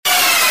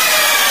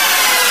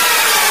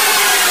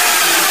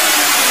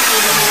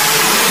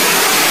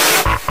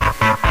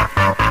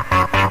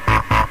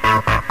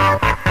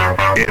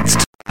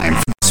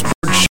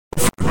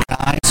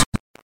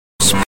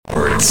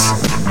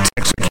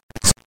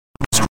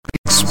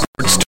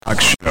Talk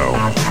Show.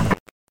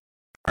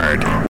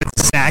 Hard with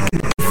Zach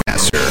and the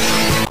Professor.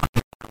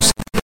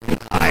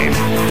 I'm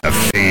the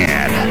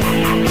Fan.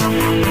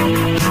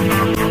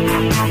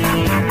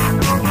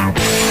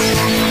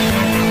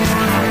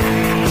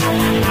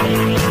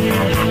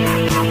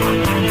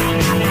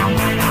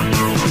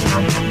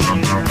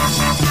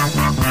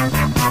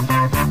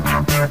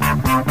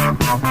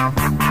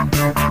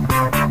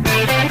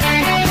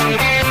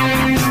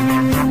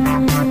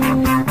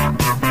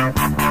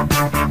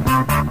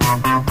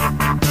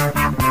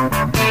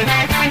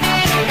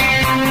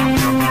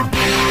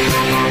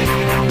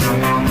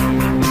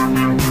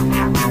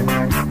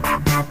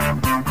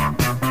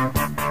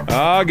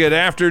 Good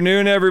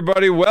afternoon,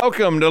 everybody.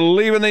 Welcome to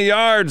Leaving the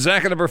Yard.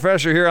 Zach and the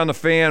Professor here on the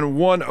Fan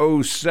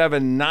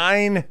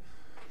 107.9.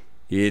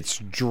 It's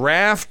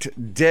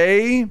draft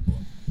day,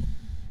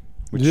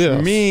 which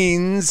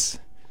means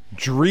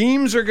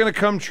dreams are going to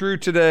come true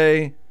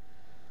today,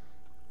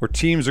 or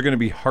teams are going to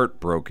be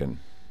heartbroken.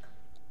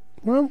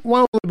 Well,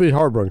 why would they be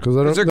heartbroken?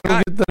 Because they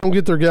don't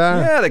get their guy?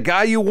 Yeah, the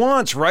guy you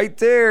want's right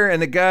there,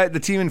 and the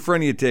team in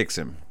front of you takes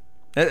him.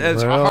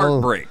 That's a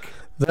heartbreak.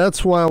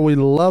 That's why we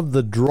love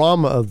the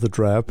drama of the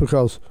draft,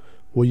 because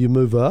will you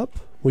move up?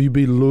 Will you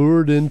be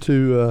lured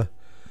into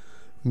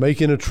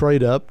making a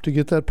trade up to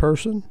get that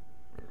person?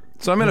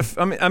 So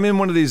I'm in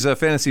one of these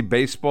fantasy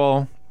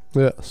baseball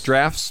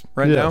drafts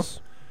right now.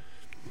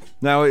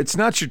 Now, it's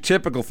not your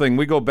typical thing.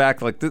 We go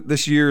back like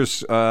this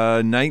year's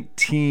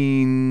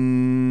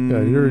 19...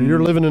 Yeah, you're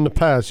living in the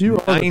past.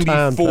 You are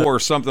 94,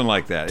 something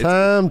like that.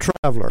 Time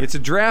traveler. It's a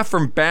draft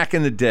from back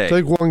in the day.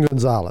 Take Juan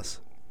Gonzalez.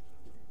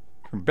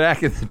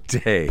 Back in the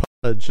day.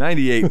 Pudge.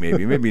 98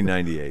 maybe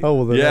 98.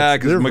 Oh, well, yeah,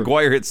 because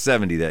McGuire hit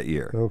 70 that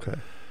year. Okay.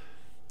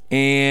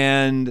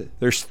 And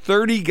there's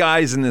 30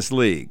 guys in this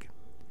league,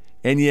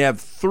 and you have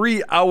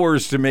 3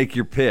 hours to make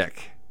your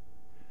pick.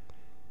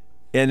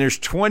 And there's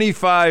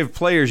 25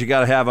 players you got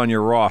to have on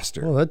your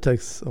roster. Well, that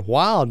takes a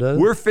while, doesn't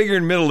it? We're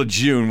figuring middle of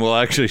June we'll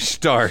actually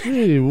start.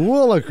 Gee,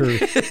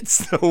 Williker.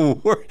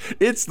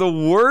 It's the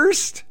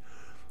worst,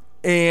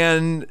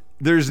 and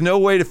there's no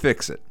way to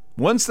fix it.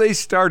 Once they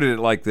started it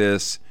like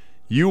this,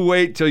 you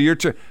wait till your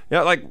turn.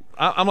 Yeah, like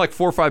I'm like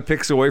 4 or 5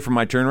 picks away from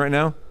my turn right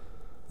now.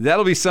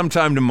 That'll be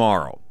sometime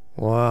tomorrow.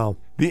 Wow.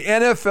 The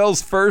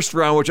NFL's first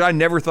round, which I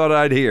never thought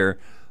I'd hear,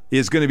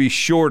 is going to be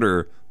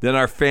shorter than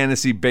our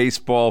fantasy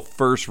baseball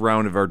first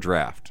round of our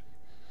draft.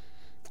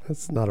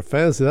 That's not a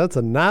fantasy. That's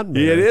a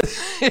nightmare. It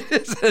is. It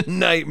is a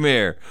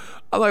nightmare.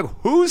 I'm like,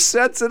 who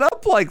sets it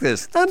up like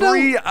this?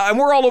 And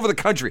we're all over the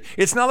country.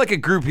 It's not like a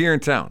group here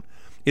in town.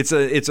 It's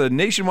a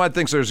nationwide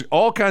thing, so there's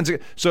all kinds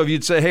of... So if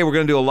you'd say, hey, we're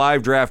going to do a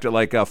live draft at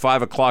like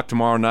 5 o'clock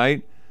tomorrow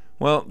night,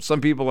 well,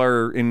 some people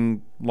are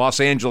in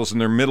Los Angeles in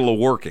their middle of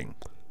working.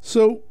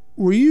 So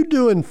were you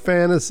doing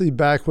fantasy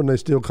back when they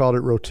still called it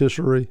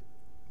rotisserie?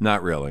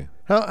 Not really.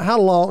 How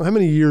long? How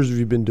many years have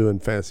you been doing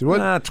fantasy?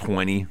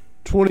 20.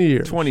 20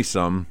 years.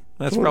 20-some.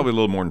 That's probably a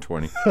little more than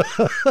 20.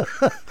 But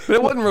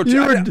it wasn't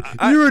rotisserie.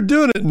 You were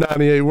doing it in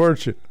 98,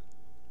 weren't you?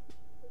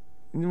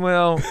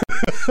 Well...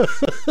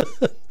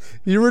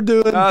 You were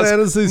doing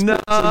fantasy sports in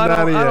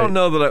 98. I don't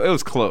know that it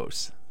was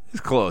close. It's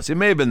close. It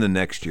may have been the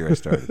next year I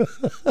started.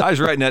 I was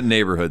right in that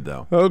neighborhood,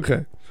 though.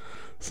 Okay.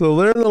 So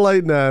they're in the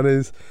late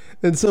 90s.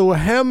 And so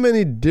how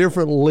many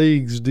different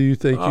leagues do you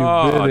think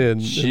you've been in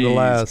the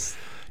last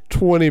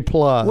 20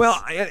 plus?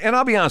 Well, and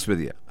I'll be honest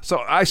with you. So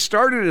I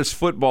started as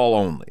football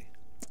only.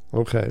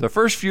 Okay. The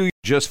first few years,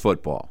 just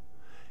football.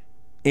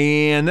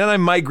 And then I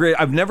migrated.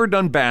 I've never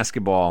done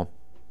basketball.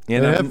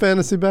 And they have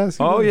fantasy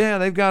basketball? Oh, yeah.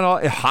 They've got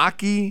all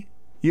hockey.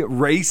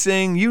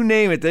 Racing, you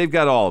name it, they've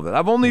got all of it.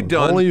 I've only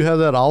done... Only you have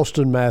that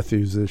Austin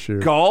Matthews this year.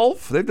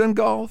 Golf, they've done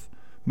golf.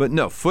 But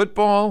no,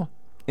 football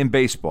and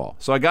baseball.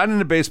 So I got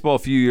into baseball a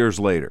few years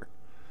later.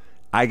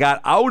 I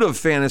got out of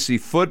fantasy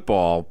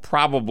football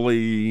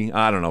probably,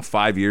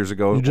 5 years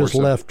ago. You just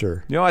left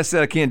her. I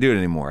said I can't do it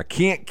anymore. I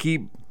can't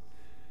keep...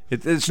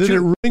 Did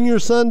it ring your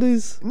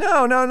Sundays?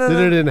 No.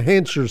 Did it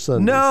enhance your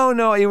Sundays?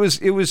 No, it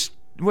was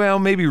well,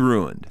 maybe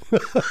ruined.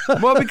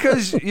 Well,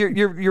 because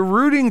you're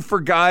rooting for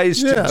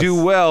guys to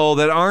do well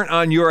that aren't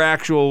on your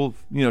actual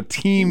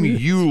team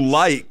you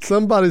like.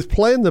 Somebody's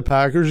playing the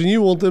Packers and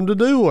you want them to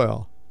do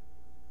well.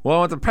 Well, I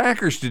want the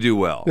Packers to do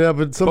well. Yeah,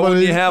 but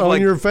somebody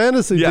on your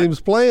fantasy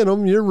team's playing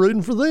them, you're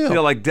rooting for them.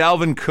 Like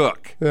Dalvin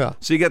Cook. Yeah.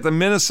 So you got the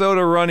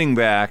Minnesota running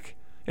back.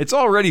 It's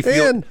already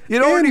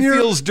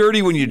feels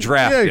dirty when you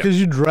draft him. Yeah,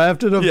 because you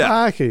drafted a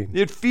Viking.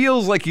 It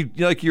feels like you're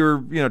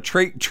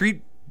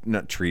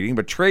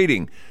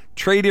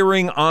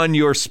trading on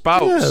your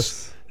spouse.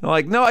 Yes.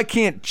 Like, no, I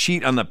can't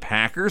cheat on the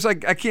Packers. I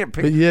can't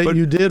pick. But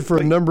you did for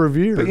a number of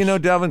years. But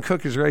Dalvin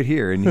Cook is right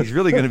here, and he's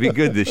really going to be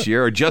good this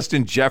year. Or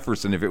Justin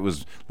Jefferson, if it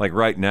was like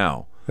right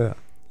now. Yeah.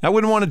 I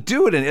wouldn't want to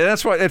do it, and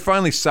that's why it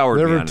finally soured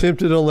me on it. Never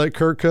tempted on that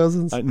Kirk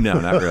Cousins?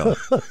 No, not really.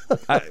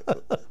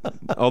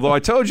 Although I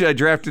told you I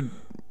drafted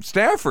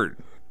Stafford.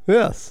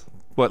 Yes.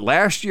 What,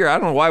 last year? I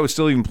don't know why I was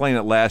still even playing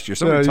it last year.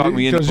 Somebody talked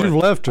me into it. Because you've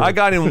left her. I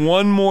got in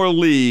one more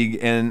league,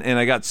 and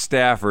I got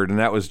Stafford, and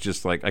that was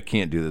just like, I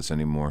can't do this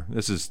anymore.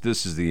 This is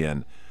the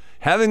end.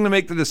 having to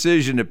make the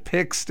decision to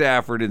pick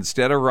Stafford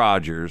instead of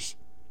Rodgers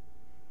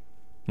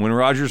when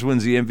Rodgers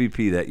wins the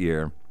MVP that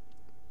year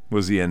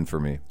was the end for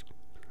me.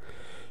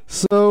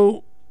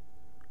 So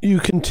you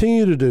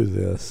continue to do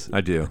this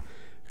I do.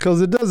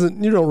 because you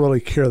don't really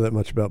care that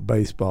much about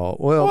baseball.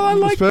 Well, I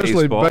like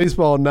especially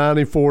baseball.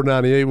 94,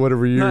 98,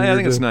 whatever year. No, I you're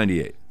think it's doing.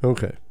 98.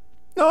 Okay.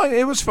 No,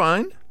 it was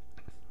fine.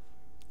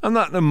 I'm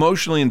not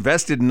emotionally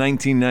invested in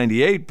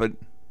 1998, but,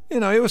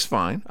 it was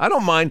fine. I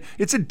don't mind.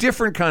 It's a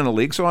different kind of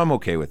league, so I'm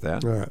okay with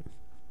that. All right.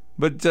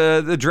 But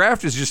the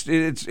draft is just,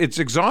 it's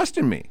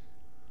exhausting me.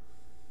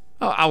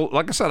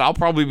 Like I said, I'll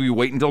probably be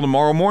waiting until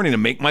tomorrow morning to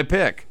make my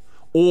pick.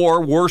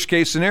 Or, worst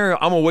case scenario,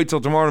 I'm going to wait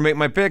till tomorrow to make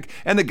my pick,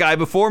 and the guy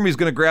before me is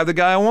going to grab the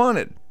guy I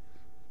wanted.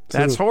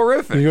 That's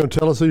horrific. You going to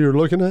tell us who you're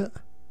looking at?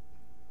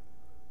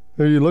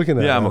 Who are you looking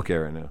at? Yeah, I'm now? okay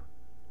right now.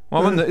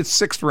 Well, it's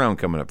sixth round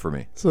coming up for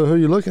me. So who are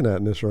you looking at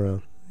in this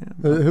round?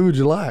 Who would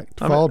you like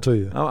to fall to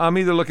you? I'm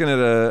either looking at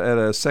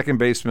a second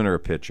baseman or a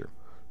pitcher.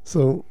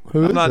 So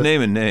who I'm is not it?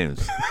 naming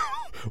names.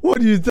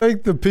 What do you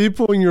think the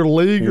people in your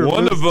league are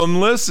One of listening? them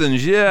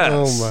listens, yes.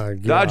 Oh, my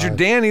God. Dodger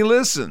Danny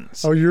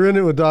listens. Oh, you're in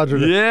it with Dodger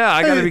Danny. Yeah,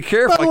 I got to be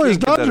careful. By the way, I is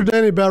can't get Dodger that-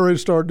 Danny about ready to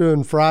start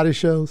doing Friday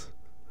shows?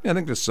 Yeah, I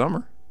think this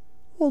summer.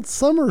 Well,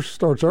 summer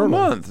starts early.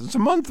 It's a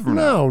month from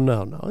now.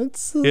 No.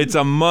 It's It's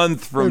a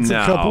month from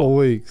now. a couple of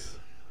weeks.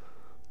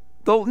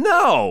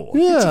 No.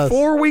 Yes. It's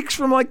 4 weeks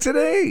from like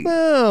today.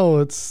 No,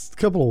 it's a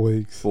couple of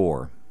weeks.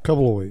 4.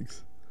 Couple of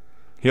weeks.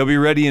 He'll be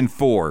ready in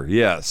 4,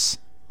 yes.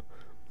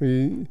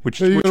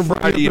 Which Are you gonna bring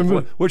Friday up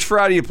the- which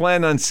Friday you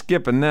plan on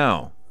skipping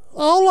now?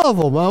 All of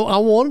them. I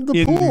wanted the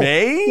In pool.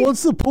 May?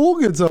 Once the pool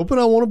gets open,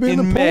 I want to be in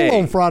the May. pool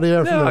on Friday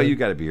afternoon. No, you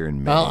got to be here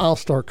in May. I'll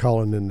start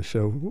calling in the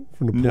show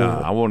from the pool. No,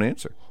 I won't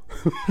answer.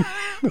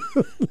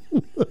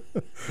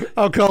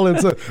 I'll call in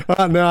and say, all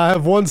right, now I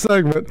have one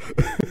segment.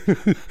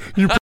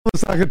 You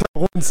promised I could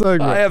talk one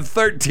segment. I have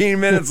 13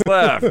 minutes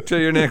left till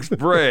your next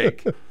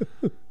break.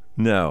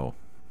 No.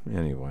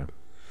 Anyway.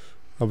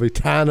 I'll be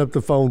tying up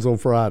the phones on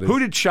Friday. Who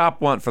did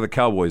Chop want for the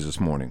Cowboys this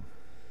morning?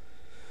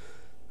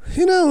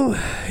 He never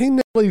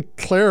really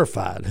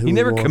clarified. Who He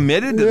never wanted.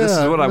 committed to this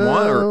is what I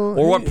want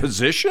or what he-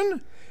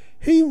 position?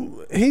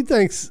 He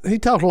thinks he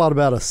talked a lot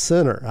about a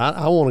center.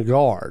 I want a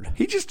guard.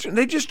 They just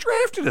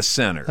drafted a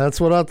center.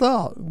 That's what I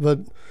thought, but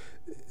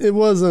it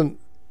wasn't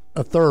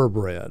a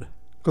thoroughbred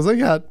because they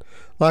got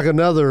like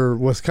another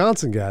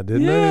Wisconsin guy,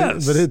 didn't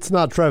Yes. they? But it's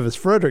not Travis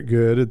Frederick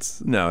good.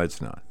 It's No,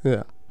 it's not.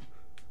 yeah.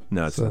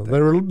 No, it's So not.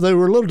 they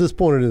were a little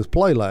disappointed in his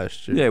play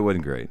last year. Yeah, it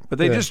wasn't great. But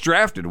they Yeah. just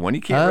drafted one.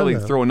 You can't I really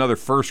know. throw another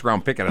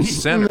first-round pick at a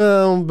center.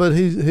 No, but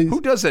he's Who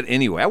does that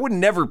anyway? I would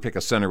never pick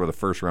a center with a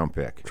first-round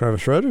pick.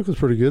 Travis Frederick was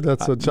pretty good.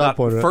 That's what Chop Not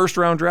pointed out.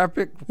 first-round draft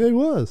pick? Yeah, he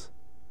was.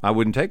 I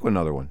wouldn't take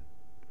another one.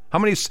 How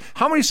many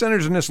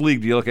centers in this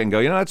league do you look at and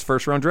go, that's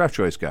first-round draft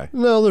choice guy?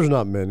 No, there's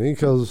not many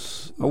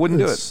because I wouldn't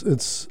do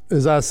It's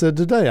as I said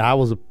today.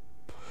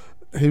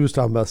 He was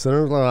talking about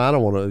center. Like, I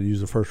don't want to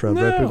use a first round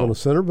draft pick No. on a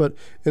center,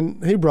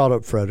 and he brought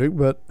up Frederick,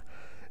 but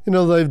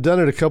they've done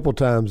it a couple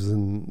times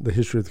in the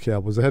history of the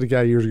Cowboys. They had a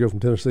guy years ago from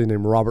Tennessee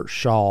named Robert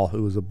Shaw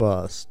who was a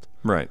bust.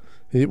 Right.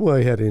 He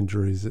had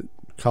injuries that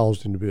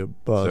caused him to be a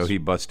bust. So he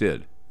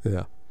busted.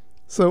 Yeah.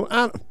 So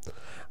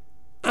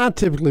I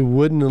typically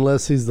wouldn't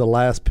unless he's the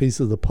last piece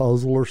of the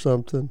puzzle or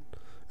something.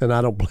 And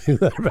I don't believe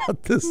that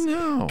about this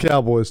No.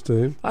 Cowboys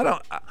team.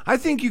 I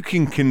think you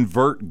can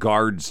convert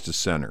guards to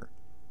center.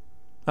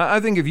 I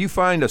think if you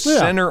find a Yeah.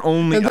 center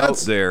only And out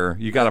that's- there,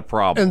 you got a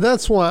problem. And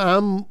that's why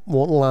I'm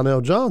wanting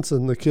Lionel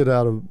Johnson, the kid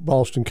out of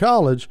Boston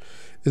College,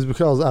 is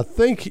because I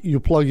think you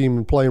plug him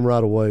and play him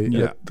right away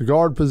Yeah. at the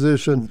guard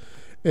position.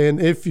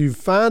 And if you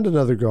find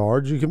another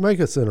guard, you can make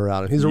a center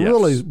out of him. He's a Yes.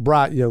 really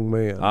bright young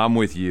man. I'm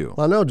with you.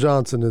 Lionel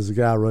Johnson is a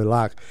guy I really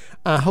like.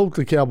 I hope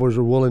the Cowboys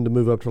are willing to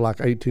move up to like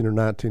 18 or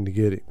 19 to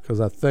get him because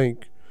I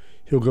think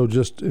he'll go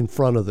just in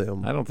front of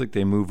them. I don't think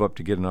they move up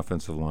to get an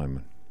offensive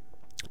lineman.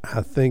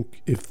 I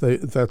think if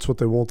that's what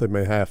they want, they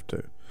may have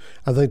to.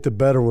 I think the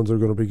better ones are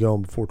going to be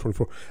gone before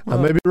 24. I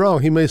may be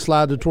wrong. He may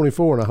slide to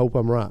 24, and I hope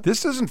I'm right.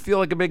 This doesn't feel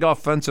like a big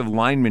offensive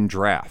lineman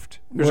draft.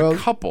 There's Well, a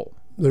couple.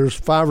 There's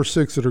 5 or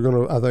 6 that are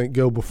going to, I think,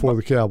 go before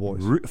the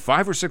Cowboys.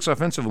 5 or 6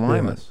 offensive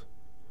linemen. Yes.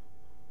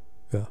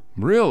 Yeah,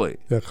 Really?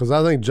 yeah, because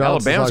I think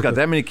Johnson's Alabama's like got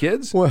that many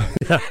kids? Well,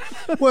 yeah.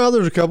 Well,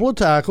 there's a couple of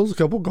tackles, a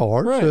couple of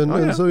guards, Right. and, Oh,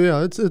 yeah. and so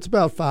yeah, it's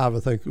about 5. I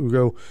think will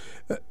go,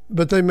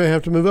 but they may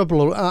have to move up a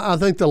little. I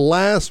think the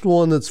last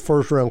one that's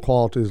first round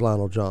quality is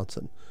Lionel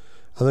Johnson.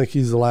 I think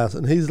he's the last,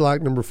 and he's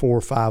like number 4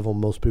 or 5 on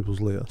most people's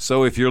list.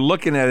 So if you're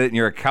looking at it and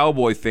you're a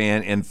Cowboy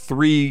fan and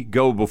 3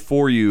 go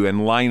before you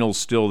and Lionel's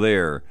still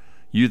there,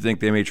 you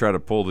think they may try to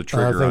pull the I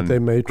trigger think on they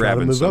may try to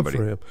grabbing move somebody.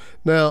 up for him.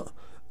 Now,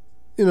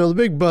 the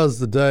big buzz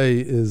today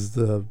is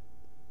the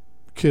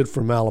kid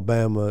from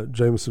Alabama,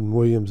 Jameson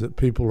Williams, that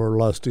people are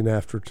lusting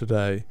after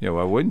today. Yeah,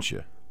 why wouldn't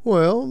you?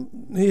 Well,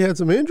 he had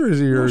some injuries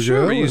a year Well, ago.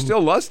 sure, but you and-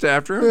 still lust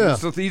after him.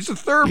 Yeah. He's a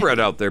thoroughbred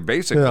out there,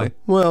 basically. yeah.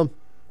 Well,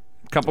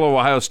 A couple of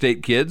Ohio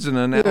State kids and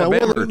an yeah.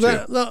 Alabama Well, or two.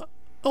 the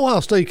Ohio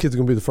State kid's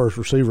going to be the first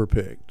receiver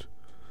picked.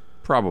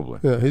 Probably.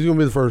 Yeah, he's going to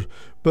be the first.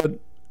 But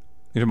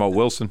You're talking about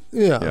Wilson?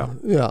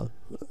 Yeah.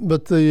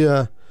 But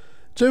the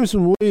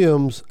Jameson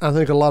Williams, I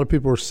think a lot of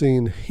people are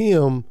seeing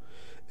him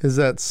as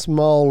that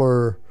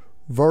smaller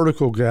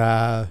vertical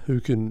guy who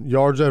can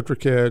yards after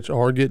catch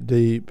or get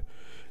deep,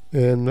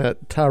 and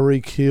that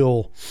Tyreek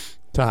Hill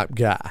type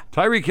guy.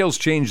 Tyreek Hill's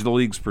changed the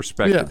league's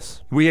perspective.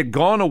 Yes. We had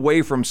gone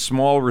away from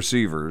small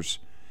receivers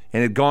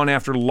and had gone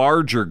after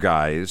larger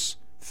guys,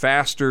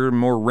 faster,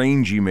 more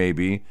rangy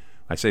maybe.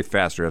 I say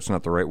faster, that's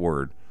not the right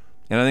word.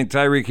 And I think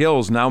Tyreek Hill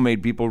has now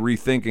made people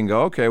rethink and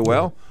go, okay,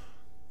 well,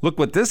 look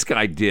what this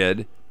guy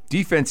did.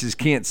 Defenses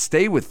can't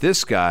stay with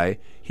this guy.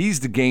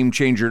 He's the game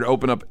changer to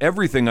open up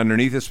everything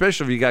underneath,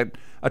 especially if you got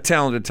a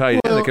talented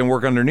tight end that can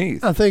work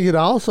underneath. I think it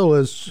also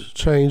has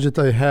changed that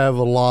they have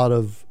a lot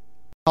of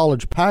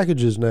college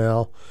packages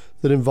now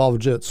that involve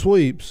jet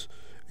sweeps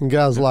and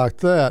guys like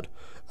that.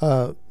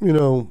 You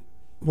know,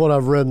 what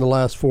I've read in the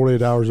last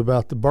 48 hours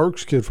about the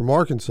Burks kid from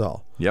Arkansas.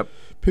 Yep.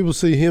 People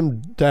see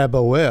him dab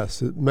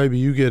OS. Maybe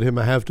you get him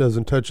a half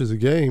dozen touches a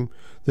game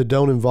that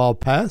don't involve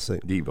passing.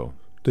 Debo.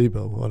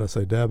 What'd I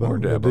say? Dabo? Or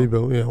Dabo.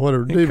 Debo. Yeah,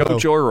 whatever. Debo.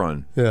 Coach or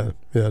run. Yeah,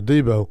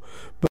 Debo.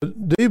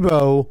 But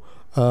Debo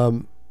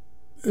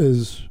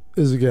is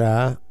a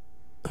guy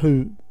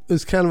who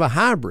is kind of a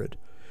hybrid.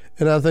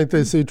 And I think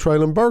they see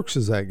Traylon Burks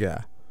as that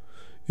guy.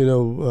 You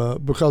know,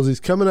 because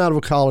he's coming out of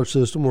a college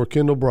system where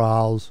Kendall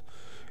Briles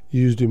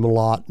used him a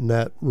lot in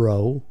that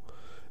role.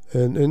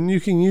 And you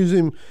can use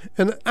him,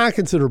 and I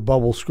consider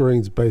bubble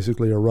screens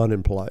basically a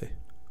running play.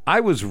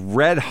 I was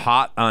red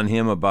hot on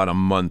him about a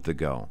month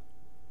ago,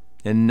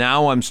 and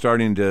now I'm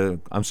starting to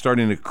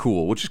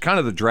cool, which is kind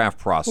of the draft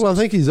process. Well, I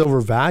think he's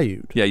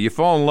overvalued. Yeah, you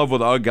fall in love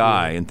with a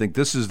guy and think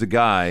this is the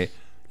guy,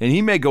 and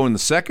he may go in the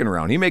second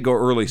round. He may go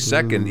early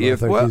second. I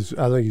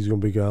think he's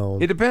going to be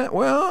gone. It depends.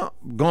 Well,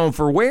 going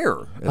for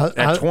where?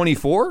 At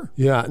 24?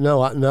 Yeah,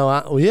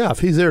 if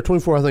he's there at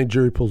 24, I think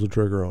Jerry pulls the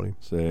trigger on him.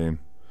 Same.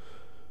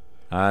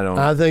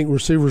 I think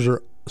receivers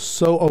are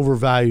so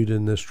overvalued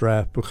in this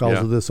draft because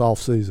of this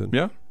offseason.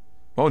 Yeah.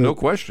 Oh, no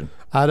question.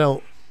 I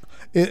don't.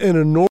 In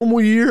a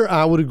normal year,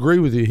 I would agree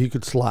with you. He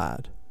could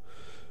slide.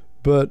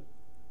 But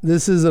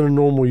this isn't a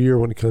normal year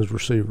when it comes to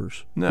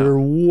receivers. No. They're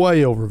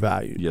way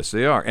overvalued. Yes,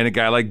 they are. And a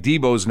guy like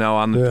Debo's now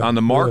on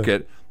the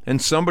market, and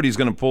somebody's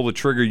going to pull the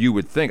trigger, you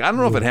would think. I don't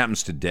know if it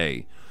happens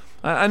today.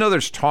 I know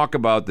there's talk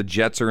about the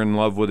Jets are in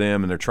love with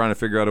him, and they're trying to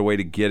figure out a way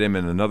to get him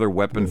and another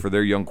weapon for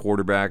their young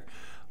quarterback.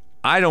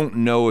 I don't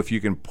know if you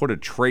can put a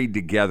trade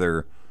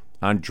together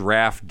on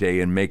draft day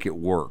and make it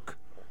work.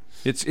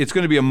 It's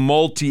going to be a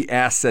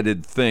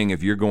multi-asseted thing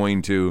if you're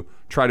going to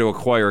try to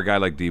acquire a guy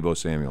like Debo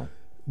Samuel.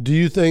 Do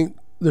you think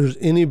there's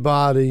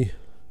anybody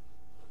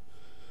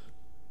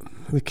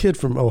 – the kid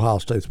from Ohio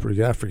State's pretty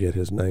good. I forget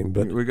his name.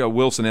 But we got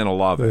Wilson and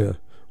Olave. Yeah,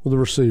 well, the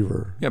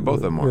receiver. Yeah, both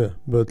of them are. Yeah,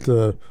 but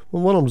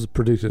one of them's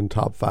predicted in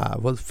top 5.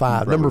 What's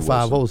 5? Number 5,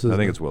 Wilson. what was his name? I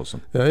think it's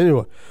Wilson. Yeah,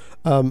 anyway.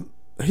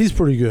 He's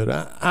pretty good.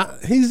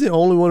 He's the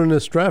only one in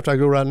this draft I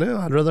go right now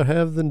I'd rather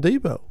have than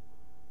Debo.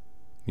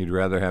 You'd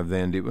rather have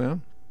than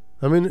Debo?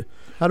 I mean,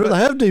 I'd rather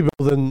have Debo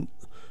than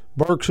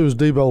Burks, who's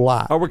Debo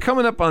light. Are we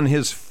coming up on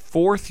his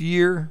 4th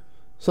year?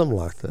 Something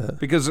like that.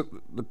 Because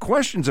the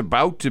question's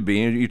about to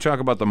be, and you talk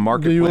about the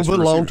marketplace. Do you want to put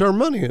long-term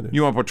money in it?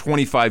 You want to put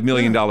 $25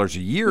 million a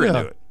year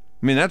into it.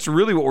 I mean, that's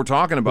really what we're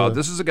talking about. Yeah.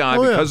 This is a guy,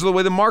 because of the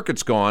way the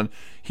market's gone,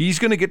 he's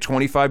going to get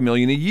 $25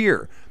 million a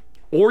year.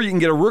 Or you can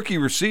get a rookie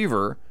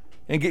receiver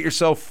and get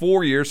yourself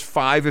 4 years,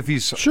 5 if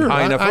he's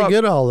high enough up. I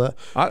get all that.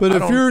 But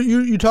if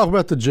you talk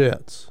about the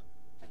Jets,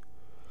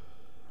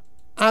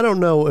 I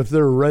don't know if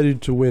they're ready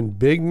to win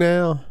big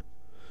now,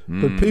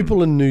 but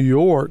people in New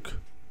York,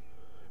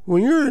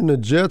 when you're in the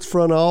Jets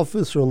front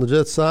office or on the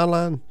Jets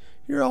sideline,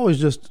 you're always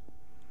just,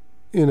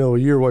 a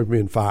year away from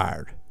being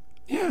fired.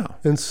 Yeah.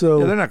 And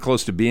so they're not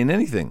close to being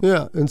anything.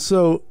 Yeah. And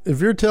so if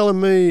you're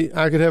telling me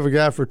I could have a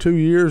guy for 2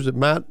 years that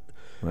might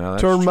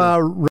turn my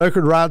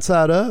record right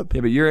side up. Yeah,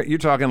 but you're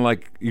talking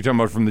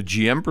about from the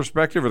GM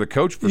perspective or the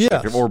coach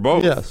perspective, or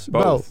both? Yes,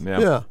 both.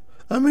 Yeah.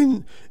 I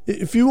mean,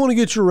 if you want to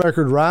get your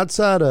record right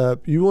side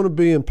up, you want to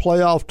be in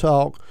playoff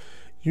talk,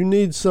 you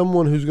need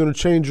someone who's going to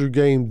change your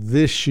game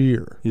this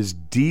year. Is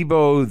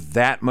Debo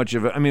that much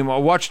of a – I mean, I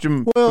watched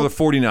him for the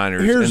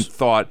 49ers and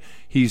thought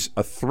he's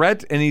a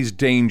threat and he's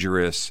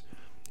dangerous,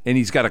 and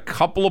he's got a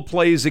couple of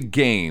plays a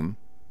game.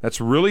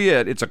 That's really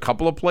it. It's a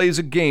couple of plays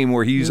a game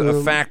where he's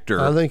a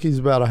factor. I think he's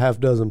about a half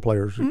dozen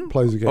plays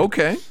a game.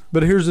 Okay.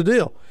 But here's the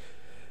deal.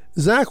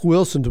 Zach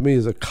Wilson, to me,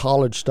 is a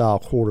college-style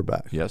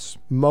quarterback. Yes.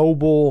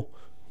 Mobile,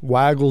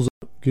 waggles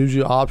up, gives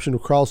you an option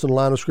of crossing the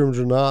line of scrimmage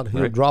or not.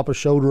 He'll drop a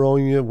shoulder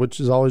on you,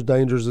 which is always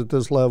dangerous at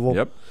this level.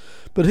 Yep.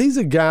 But he's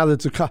a guy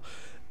that's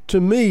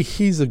to me,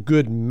 he's a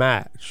good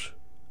match.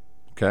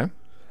 Okay.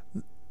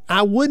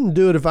 I wouldn't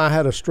do it if I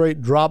had a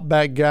straight drop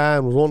back guy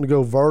and was wanting to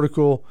go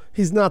vertical.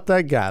 He's not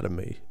that guy to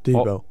me,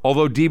 Debo.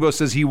 Although Debo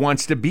says he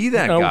wants to be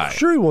that guy. I'm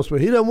sure he wants to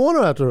be. He doesn't want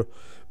to have to,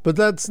 but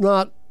that's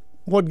not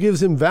what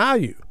gives him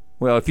value.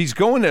 Well, if he's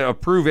going to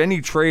approve any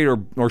trade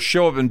or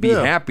show up and be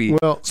happy,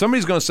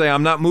 somebody's going to say,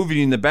 I'm not moving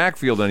you in the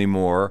backfield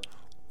anymore,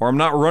 or I'm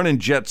not running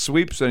jet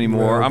sweeps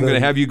anymore. Well, I'm going to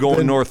have you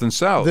going north and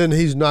south. Then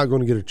he's not going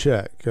to get a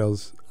check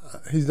because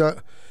he's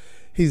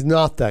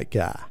not that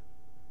guy.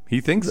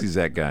 He thinks he's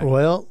that guy.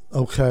 Well,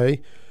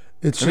 okay.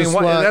 It's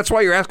that's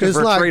why you're asking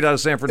for a trade out of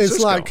San Francisco.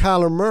 It's like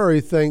Kyler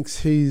Murray thinks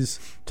he's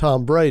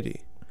Tom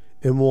Brady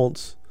and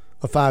wants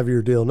a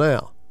 5-year deal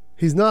now.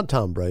 He's not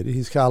Tom Brady.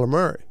 He's Kyler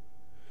Murray.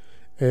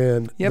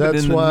 And yeah,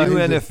 that's but in why the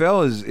new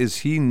NFL, is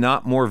he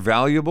not more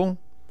valuable?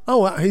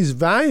 Oh, he's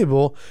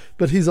valuable,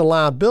 but he's a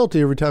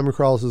liability every time he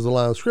crosses the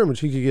line of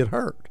scrimmage. He could get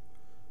hurt.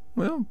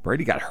 Well,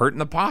 Brady got hurt in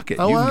the pocket.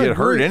 Oh, You can get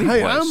hurt any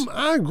place.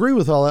 I agree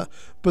with all that.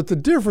 But the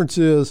difference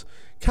is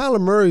Kyler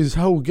Murray's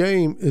whole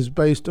game is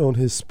based on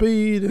his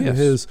speed and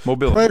his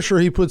mobility, pressure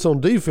he puts on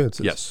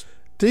defenses. Yes.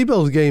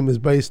 Debo's game is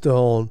based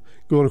on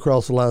going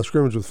across the line of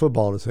scrimmage with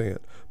football in his hand.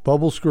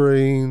 Bubble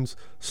screens,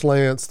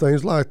 slants,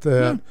 things like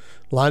that.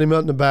 Line him out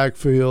in the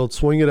backfield,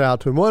 swing it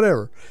out to him,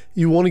 whatever.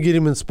 You want to get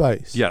him in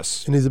space.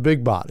 Yes. And he's a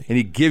big body. And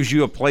he gives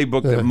you a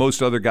playbook that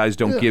most other guys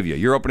don't give you.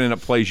 You're opening up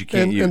plays you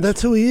can't use. And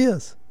that's who he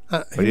is.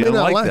 But he may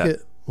not like that.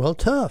 it. Well,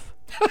 tough.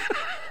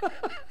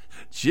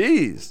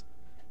 Jeez.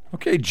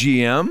 Okay,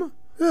 GM.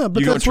 Yeah,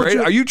 but you that's gonna what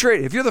trade? Are you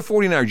trading? If you're the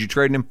 49ers, you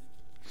trading him?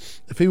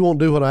 If he won't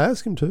do what I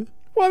ask him to.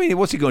 Well, I mean,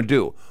 what's he going to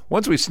do?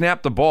 Once we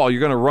snap the ball, you're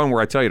going to run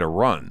where I tell you to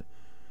run.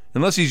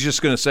 Unless he's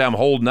just going to say, I'm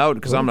holding out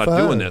because I'm not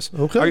doing this.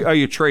 Okay. Are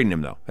you trading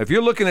him, though? If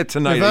you're looking at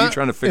tonight, are you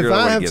trying to figure out a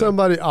way to get him? If I have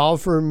somebody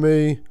offering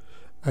me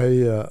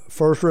a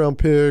first-round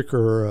pick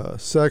or a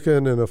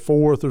second and a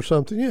fourth or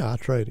something, yeah, I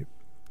trade him.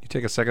 You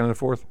take a second and a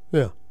fourth?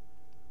 Yeah.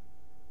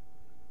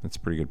 That's a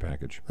pretty good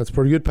package. That's a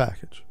pretty good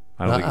package.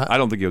 I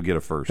don't think you'll get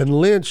a first. And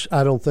Lynch,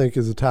 I don't think,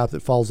 is the type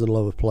that falls in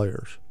love with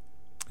players.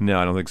 No,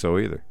 I don't think so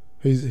either.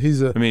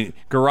 He's a. I mean,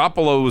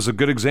 Garoppolo was a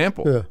good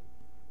example. Yeah.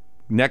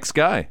 Next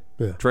guy.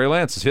 Yeah. Trey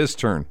Lance is his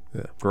turn.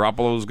 Yeah.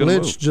 Garoppolo is going to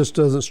move. Lynch just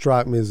doesn't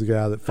strike me as a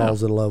guy that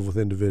falls in love with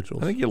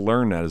individuals. I think you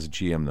learn that as a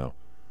GM, though.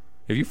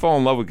 If you fall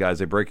in love with guys,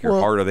 they break your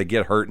heart or they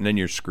get hurt, and then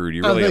you're screwed.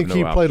 You really have no I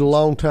think he played a options.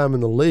 long time in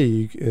the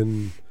league,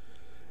 and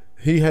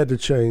he had to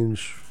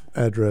change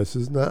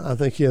addresses. And I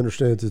think he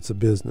understands it's a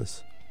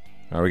business.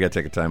 All right, we got to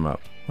take a time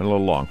out. Went a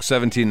little long.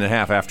 17 and a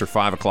half after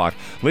 5 o'clock.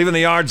 Leaving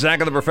the yard, Zach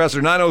and the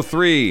Professor,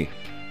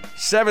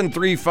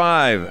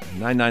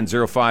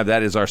 903-735-9905.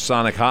 That is our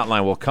Sonic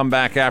hotline. We'll come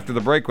back after the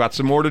break. Got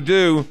some more to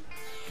do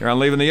here on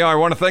Leaving the Yard. I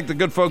want to thank the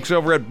good folks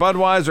over at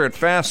Budweiser, at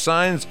Fast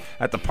Signs,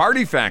 at the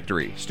Party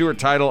Factory, Stuart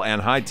Title,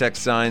 and High Tech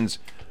Signs,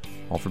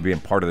 all for being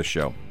part of the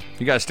show.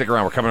 You guys stick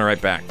around. We're coming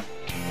right back.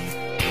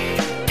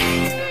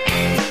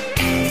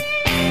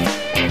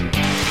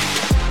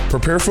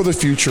 Prepare for the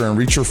future and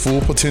reach your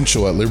full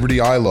potential at Liberty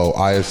ILO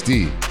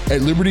ISD. At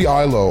Liberty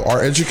ILO,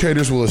 our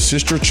educators will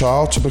assist your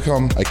child to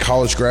become a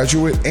college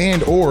graduate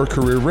and or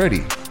career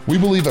ready. We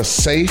believe a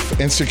safe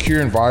and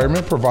secure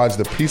environment provides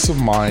the peace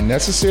of mind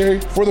necessary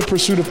for the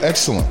pursuit of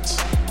excellence.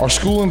 Our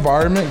school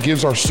environment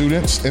gives our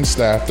students and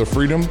staff the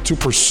freedom to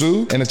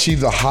pursue and achieve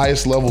the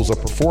highest levels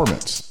of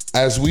performance.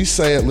 As we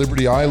say at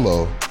Liberty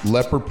ILO,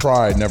 leopard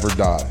pride never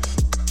dies.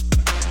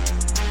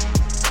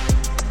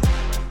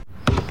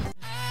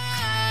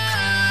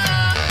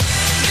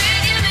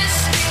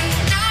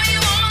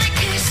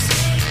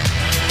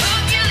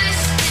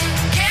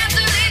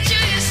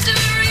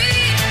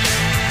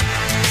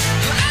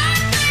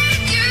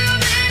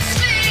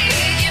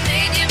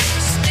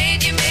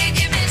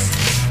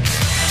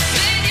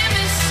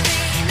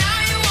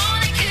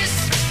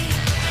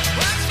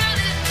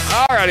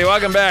 Alrighty,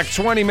 welcome back.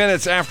 20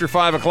 minutes after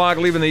 5 o'clock,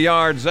 Leaving the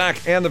Yard.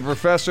 Zach and the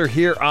Professor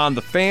here on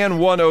the Fan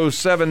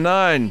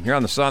 107.9. You're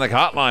on the Sonic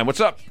Hotline. What's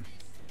up?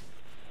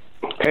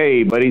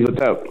 Hey, buddies,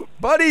 what's up?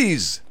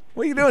 Buddies.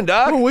 What are you doing,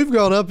 Doc? Well, we've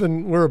gone up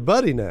and we're a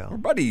buddy We're now.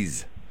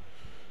 buddies.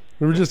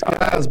 We were just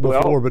guys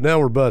before, but now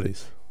we're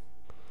buddies.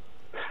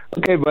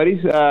 Okay,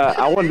 buddies.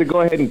 I wanted to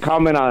go ahead and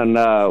comment on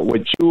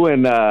what you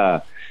and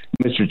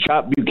Mr.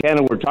 Chop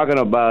Buchanan were talking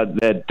about,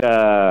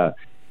 that,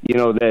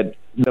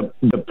 that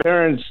the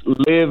parents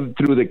live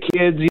through the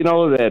kids,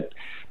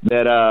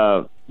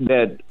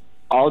 that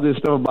all this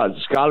stuff about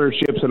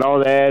scholarships and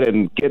all that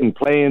and getting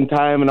playing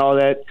time and all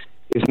that.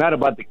 It's not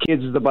about the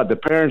kids, it's about the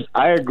parents.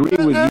 I agree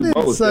with you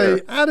both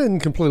there. I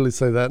didn't completely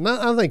say that. And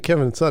I think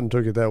Kevin Sutton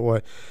took it that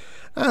way.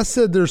 I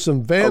said there's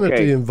some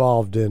vanity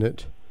involved in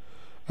it.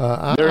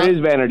 There is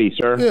vanity,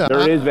 sir. Yeah,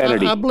 there is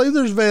vanity. I believe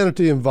there's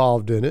vanity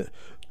involved in it.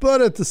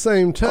 But at the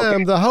same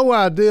time, the whole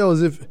idea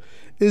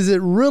is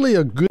it really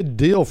a good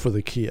deal for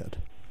the kid?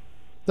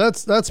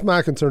 That's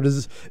my concern.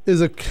 Is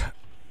a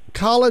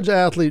college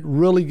athlete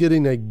really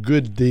getting a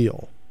good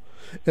deal?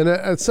 And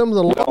at some of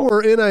the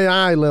lower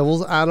NAI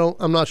levels,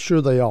 I'm not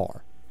sure they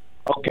are.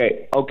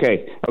 Okay.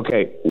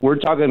 We're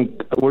talking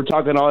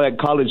all that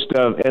college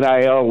stuff,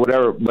 NIL,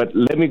 whatever. But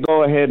let me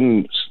go ahead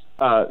and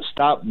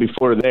stop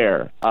before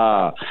there.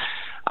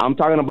 I'm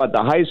talking about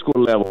the high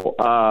school level.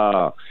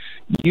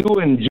 You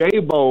and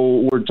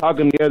J-Bo were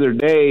talking the other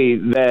day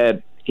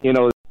that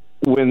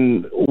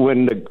when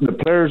the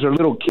players are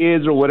little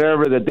kids or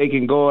whatever, that they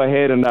can go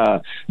ahead and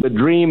the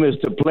dream is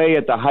to play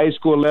at the high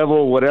school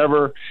level,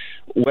 whatever.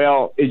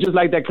 Well, it's just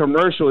like that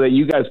commercial that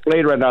you guys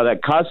played right now,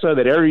 that Casa,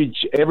 that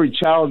every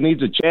child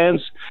needs a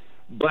chance,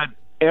 but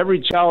every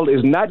child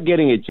is not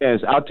getting a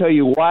chance. I'll tell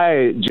you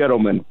why,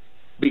 gentlemen,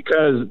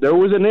 because there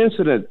was an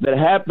incident that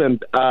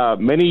happened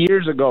many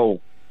years ago,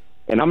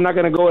 and I'm not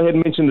going to go ahead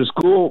and mention the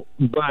school,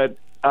 but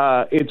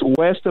it's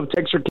west of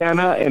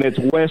Texarkana and it's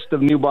west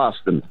of New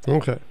Boston.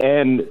 Okay.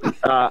 And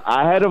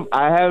I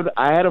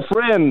had a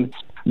friend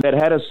that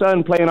had a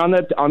son playing on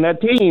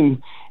that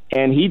team.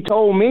 And he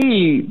told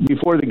me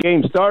before the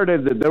game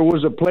started that there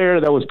was a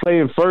player that was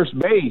playing first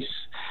base,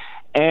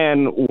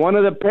 and one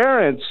of the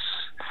parents,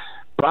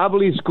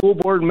 probably school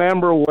board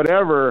member or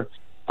whatever,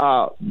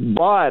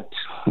 bought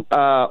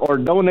or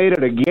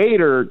donated a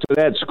gator to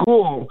that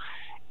school,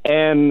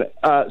 and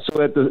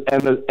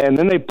and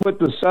then they put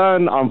the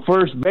son on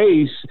first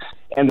base,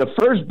 and the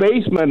first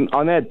baseman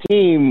on that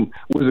team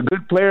was a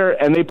good player,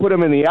 and they put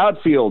him in the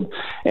outfield,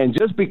 and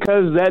just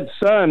because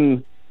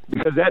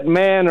that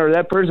man or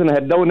that person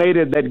had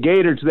donated that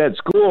gator to that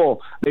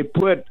school, they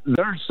put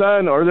their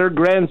son or their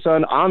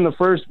grandson on the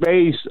first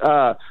base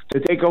to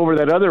take over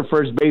that other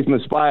first baseman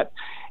spot.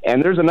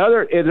 And there's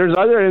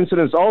other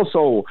incidents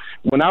also.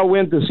 When I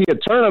went to see a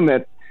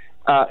tournament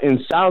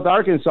in South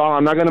Arkansas,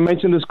 I'm not going to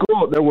mention the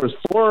school, there was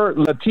 4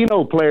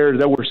 Latino players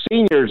that were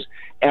seniors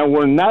and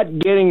were not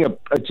getting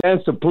a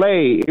chance to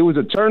play. It was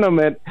a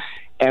tournament,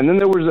 and then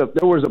there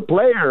was a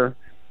player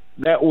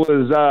that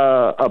was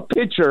a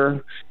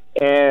pitcher,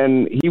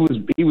 and he was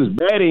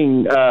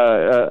batting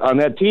on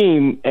that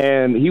team,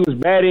 and he was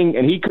batting,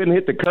 and he couldn't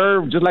hit the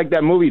curve, just like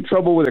that movie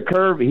Trouble with a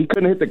Curve. He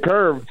couldn't hit the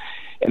curve,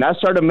 and I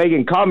started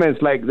making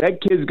comments like, that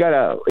kid's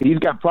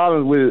got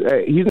problems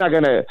with he's not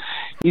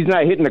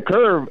hitting the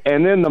curve.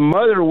 And then the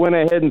mother went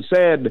ahead and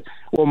said,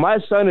 well, my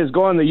son is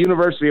going to the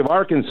University of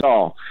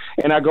Arkansas.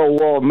 And I go,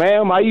 well,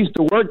 ma'am, I used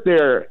to work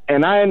there,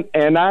 and I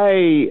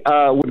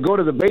would go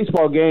to the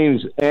baseball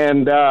games,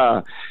 and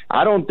I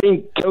don't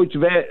think Coach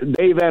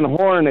Dave Van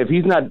Horn, if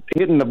he's not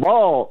hitting the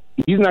ball,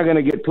 he's not going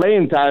to get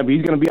playing time.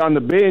 He's going to be on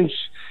the bench.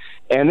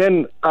 And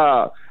then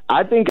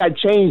I think I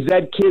changed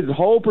that kid's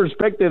whole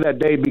perspective that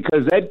day,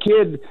 because that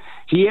kid,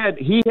 he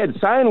had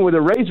signed with the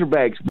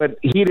Razorbacks, but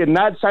he did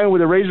not sign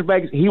with the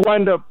Razorbacks. He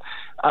wound up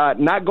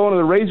not going to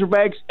the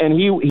Razorbacks, and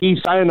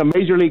he signed a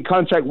major league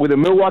contract with the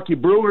Milwaukee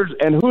Brewers,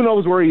 and who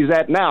knows where he's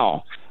at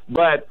now.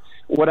 But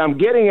what I'm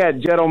getting at,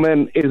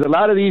 gentlemen, is a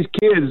lot of these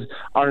kids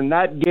are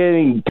not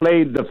getting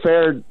played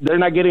they're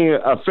not getting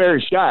a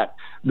fair shot.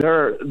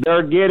 They're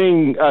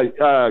getting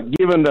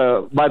given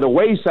by the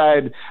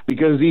wayside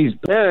because these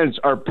parents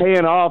are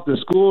paying off the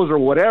schools or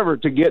whatever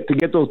to get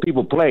those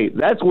people played.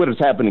 That's what is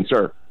happening,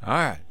 sir. All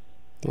right.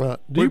 Right.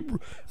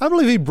 I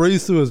believe he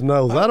breathes through his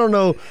nose. I don't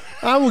know.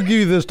 I will give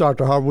you this,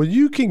 Dr. Hardwood.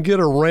 You can get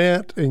a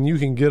rant and you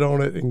can get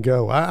on it and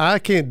go. I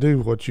can't do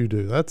what you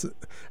do.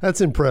 That's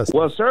impressive.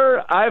 Well,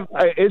 sir,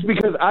 it's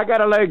because I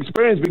got a lot of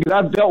experience, because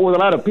I've dealt with a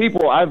lot of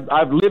people.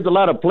 I've lived a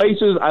lot of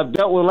places. I've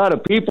dealt with a lot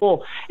of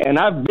people, and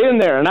I've been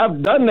there and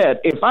I've done that.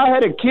 If I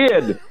had a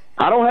kid,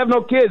 I don't have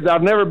no kids.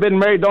 I've never been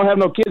married, don't have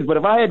no kids. But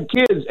if I had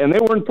kids and they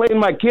weren't playing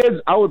my kids,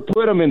 I would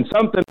put them in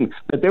something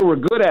that they were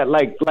good at.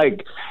 Like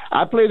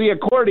I play the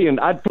accordion.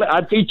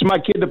 I'd teach my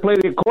kid to play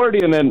the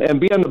accordion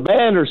and be in the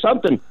band or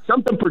something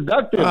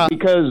productive.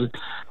 Because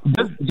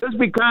just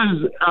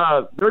because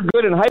they're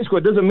good in high school,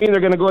 it doesn't mean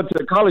they're going to go to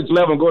the college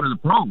level and go to the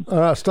pros. All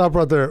right, stop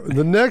right there.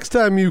 The next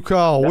time you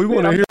call, we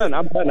want to hear.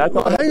 I'm done. That's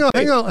all.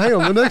 Hang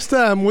on. The next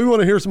time we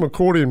want to hear some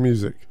accordion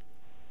music.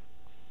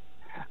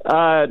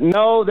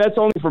 No, that's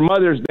only for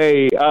Mother's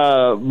Day,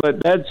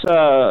 but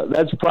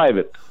that's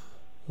private.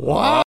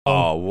 Wow!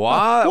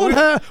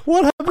 Wow!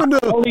 What happened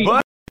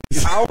to?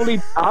 I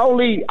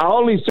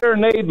only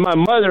serenade my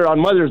mother on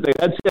Mother's Day.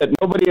 That's it.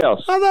 Nobody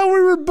else. I thought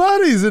we were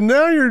buddies, and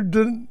now you're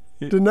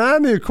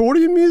denying the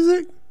accordion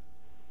music.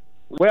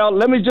 Well,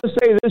 let me just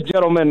say this,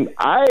 gentlemen.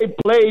 I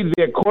played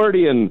the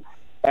accordion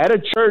at a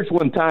church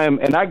one time,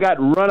 and I got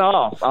run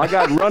off. I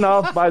got run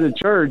off by the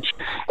church,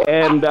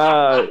 and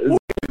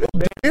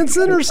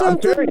dancing or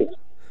something?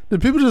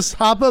 Did people just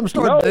hop up and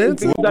start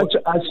dancing?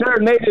 I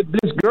serenaded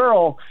this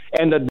girl,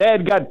 and the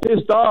dad got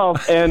pissed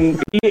off,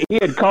 and he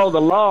had called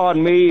the law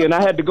on me, and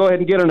I had to go ahead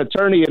and get an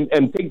attorney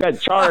and take that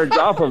charge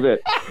off of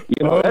it.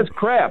 That's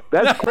crap.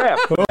 That's crap.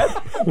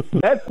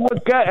 That's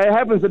what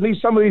happens in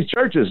some of these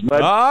churches.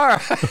 But all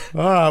right.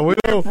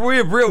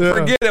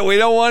 Forget it. We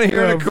don't want to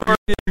hear an accordion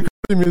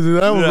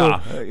music. That was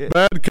a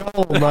bad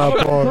call on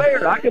my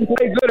part. I can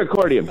play good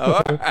accordion.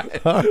 All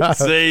right.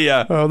 See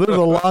ya. There's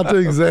a lot to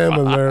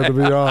examine there, to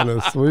be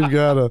honest. We've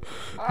got to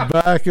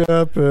back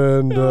up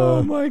and.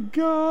 Oh my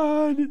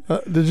God!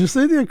 Did you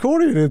see the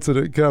accordion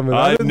incident coming?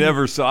 I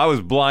never saw. I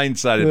was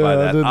blindsided by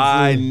that.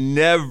 I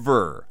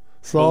never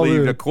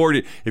believed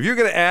accordion. If you're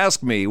going to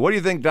ask me, what do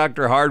you think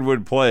Dr.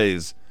 Hardwood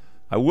plays?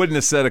 I wouldn't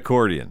have said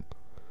accordion.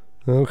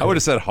 Okay. I would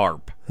have said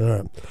harp.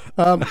 All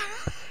right.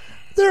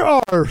 There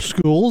are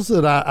schools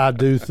that I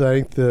do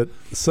think that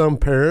some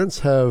parents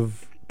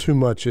have too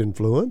much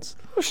influence.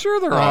 Well, sure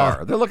there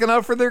are. They're looking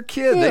out for their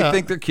kid. Yeah. They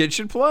think their kid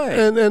should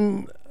play.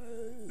 And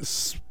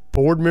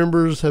board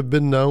members have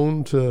been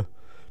known to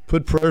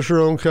put pressure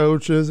on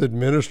coaches.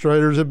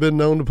 Administrators have been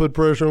known to put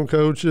pressure on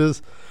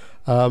coaches.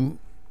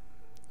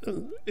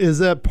 Is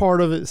that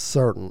part of it?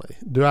 Certainly.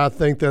 Do I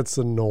think that's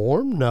the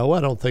norm? No, I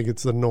don't think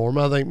it's the norm.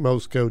 I think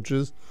most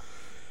coaches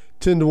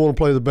tend to want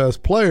to play the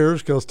best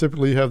players because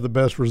typically you have the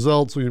best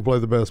results when you play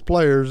the best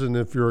players. And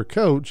if you're a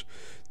coach,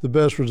 the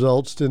best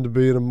results tend to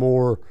be in a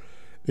more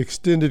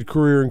extended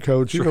career in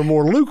coaching or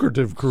more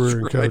lucrative career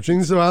in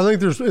coaching. So I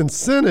think there's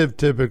incentive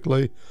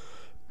typically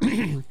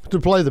to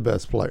play the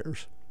best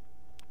players.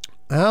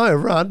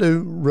 However, I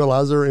do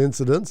realize there are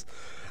incidents.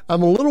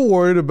 I'm a little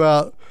worried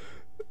about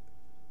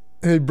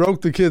he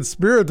broke the kid's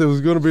spirit that was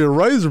going to be a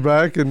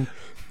Razorback and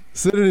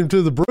sending him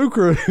to the Brew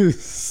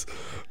Crews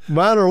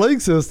minor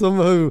league system.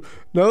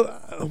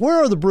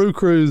 Where are the Brew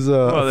Crews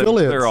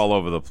affiliates? They're all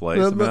over the place.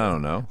 I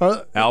don't know.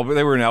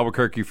 They were in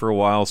Albuquerque for a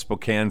while,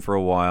 Spokane for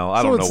a while.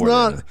 I don't know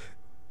where they're.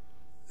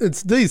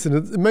 It's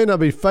decent. It may not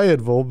be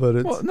Fayetteville, but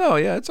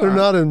it's they're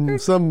not in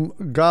some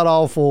god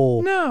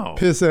awful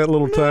pissant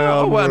little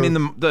town. Well, I mean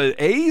the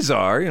A's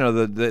are,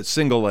 the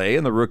single A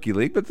in the rookie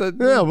league, but but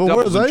where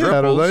are they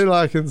at? Are they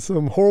like in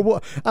some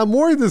horrible? I'm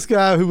worried this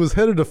guy who was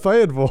headed to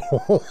Fayetteville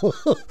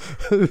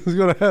who's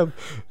going to have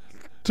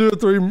 2 or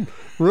 3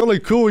 really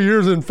cool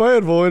years in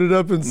Fayetteville ended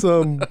up in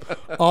some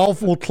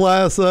awful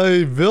Class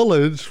A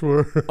village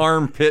where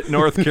Armpit,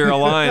 North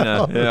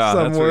Carolina.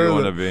 That's where you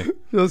want to be.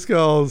 Just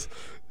because.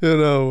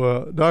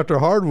 Dr.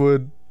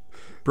 Hardwood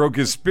broke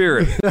his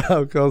spirit.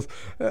 Because,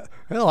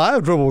 hell, I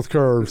have trouble with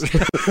curves.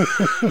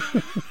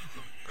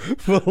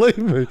 Believe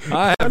me.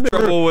 I have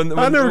trouble when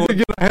I never could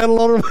get a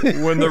handle on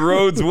them. When the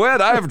road's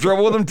wet, I have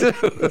trouble with them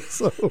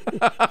too.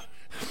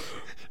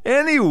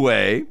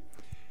 Anyway,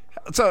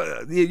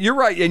 so you're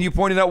right, and you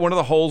pointed out one of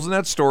the holes in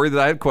that story that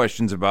I had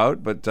questions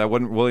about, but I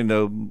wasn't willing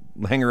to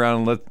hang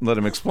around and let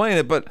him explain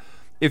it. But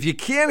if you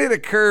can't hit a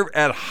curve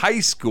at high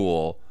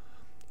school,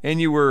 and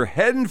you were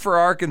heading for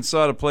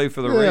Arkansas to play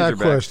for the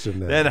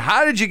Razorbacks, then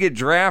how did you get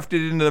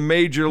drafted into the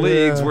major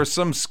leagues where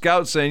some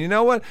scout's saying, you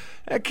know what,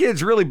 that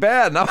kid's really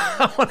bad, and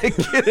I want to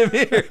get him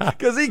here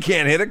because he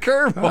can't hit a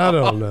curveball? I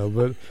don't know,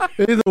 but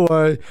either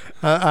way,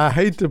 I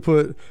hate to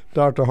put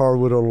Dr.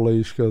 Hardwood on a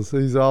leash because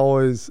he's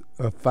always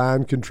a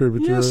fine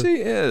contributor. Yes, he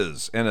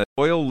is, and a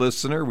loyal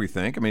listener, we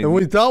think. I mean, and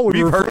we thought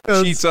we've heard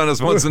friends. Cheats on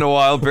us once in a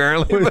while,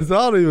 apparently. We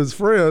thought he was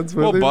friends.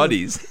 Well,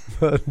 buddies.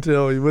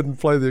 Until he wouldn't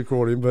play the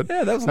accordion. But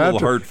yeah, that was a little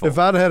hurtful. If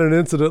I'd had an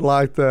incident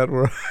like that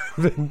where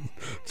I've been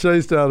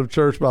chased out of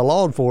church by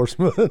law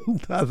enforcement,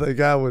 I think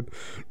I would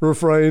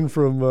refrain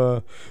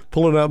from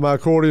pulling out my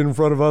accordion in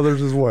front of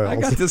others as well. I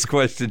got this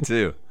question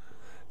too.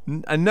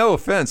 No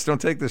offense,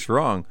 don't take this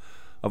wrong.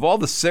 Of all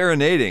the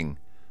serenading,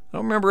 I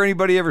don't remember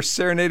anybody ever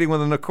serenading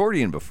with an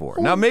accordion before.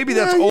 Now maybe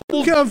that's old.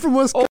 Come from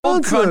Wisconsin.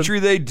 Old country,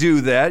 they do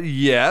that.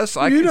 Yes,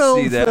 I can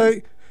see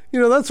that.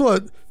 That's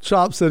what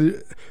Chop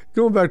said.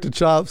 Going back to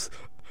Chop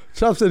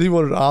said he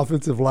wanted an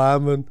offensive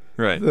lineman.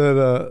 Right.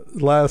 That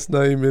last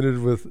name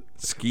ended with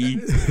Ski.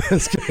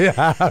 That's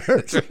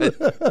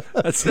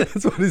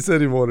what he said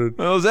he wanted.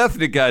 Well, those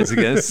ethnic guys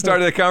again. It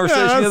started a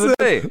conversation the other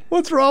day.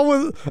 What's wrong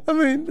with? I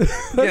mean, you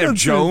can't have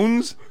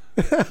Jones,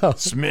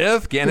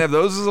 Smith. Can't have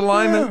those as a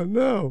lineman.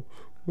 No.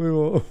 We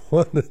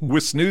want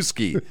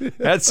Wisniewski.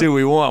 That's who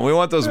we want. We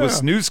want those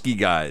Wisniewski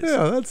guys.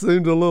 Yeah, that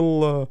seemed a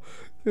little.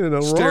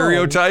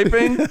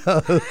 Stereotyping?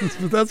 But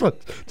that's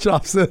what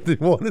Chop said he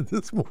wanted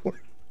this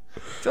morning.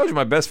 I told you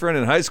my best friend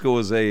in high school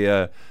was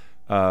a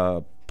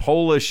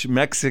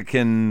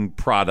Polish-Mexican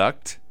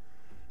product.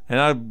 And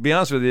I'll be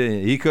honest with you,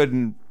 he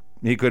couldn't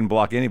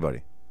block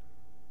anybody.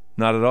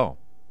 Not at all.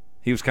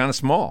 He was kind of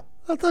small.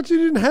 I thought you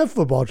didn't have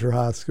football at your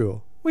high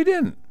school. We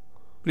didn't.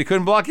 But he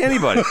couldn't block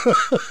anybody.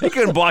 He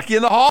couldn't block you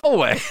in the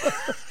hallway.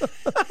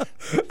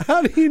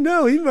 How do you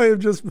know? He may have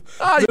just you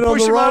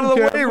push him out of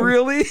the way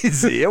real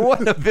easy. It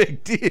wasn't a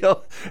big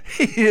deal.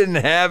 He didn't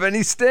have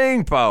any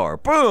staying power.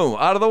 Boom,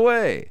 out of the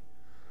way.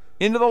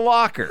 Into the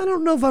locker. I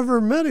don't know if I've ever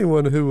met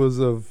anyone who was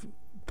of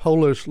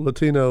Polish,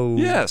 Latino.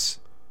 Yes.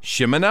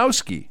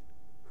 Szymanowski.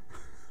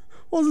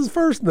 What was his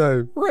first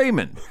name?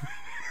 Raymond.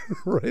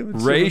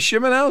 Ray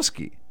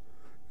Szymanowski.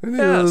 And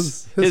he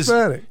was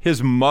Hispanic.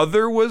 His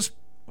mother was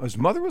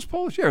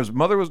Polish. Yeah, his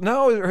mother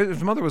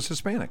was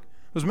Hispanic.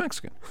 It was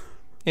Mexican.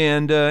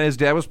 And his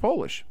dad was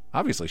Polish.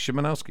 Obviously,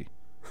 Szymanowski.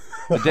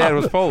 The dad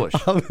was Polish.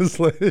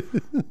 Obviously.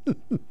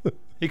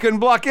 He couldn't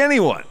block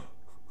anyone.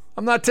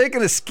 I'm not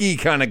taking a ski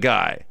kind of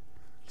guy.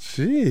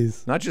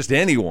 Jeez. Not just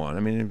anyone. I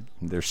mean,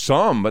 there's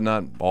some, but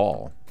not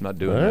all. I'm not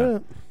doing that.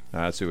 All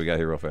right, let's see what we got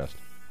here real fast.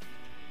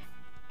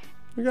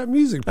 We got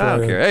music playing. I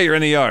don't care. Hey, you're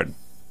in the yard.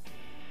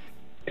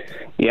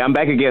 Yeah, I'm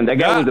back again. That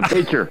guy was a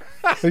pitcher.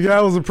 The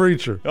guy was a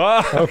preacher.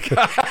 Oh, okay.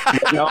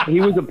 No,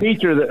 he was a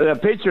pitcher. The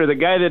pitcher, the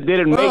guy that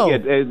didn't make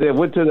it, that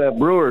went to the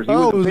Brewers. He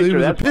was a pitcher. He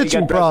was a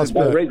pitching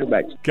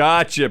prospect.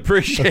 Gotcha.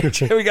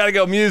 Appreciate you. We got to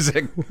go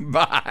music.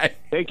 Bye.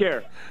 Take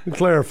care.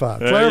 Clarify.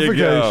 There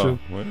Clarification.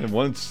 You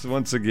go.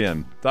 Once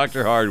again,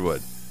 Dr.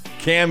 Hardwood.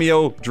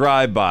 Cameo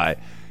drive-by.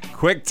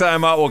 Quick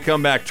timeout. We'll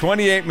come back.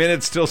 28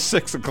 minutes till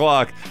 6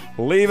 o'clock.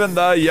 Leaving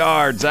the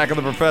yard. Zach and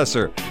the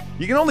Professor.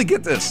 You can only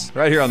get this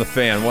right here on the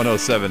Fan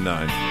 107.9.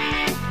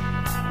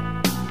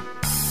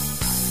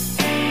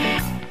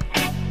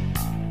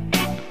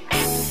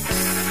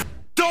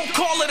 Don't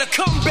call it a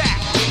comeback.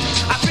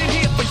 I've been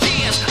here for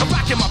years. I'm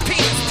rocking my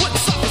pants, putting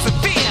suckers in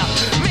fear,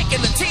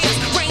 making the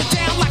tears rain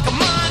down like a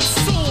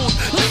monsoon.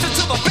 Listen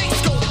to the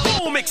bass go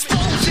boom,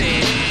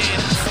 explosion.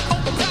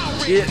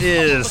 It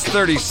is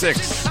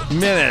 36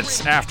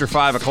 minutes after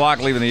 5 o'clock.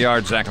 Leaving the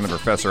yard, Zach and the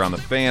Professor on the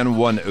Fan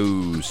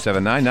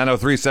 1079.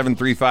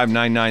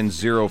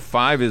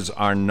 903-735-9905 is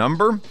our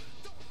number.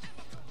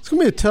 It's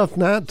going to be a tough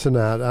night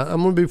tonight.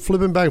 I'm going to be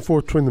flipping back and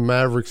forth between the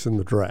Mavericks and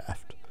the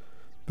draft.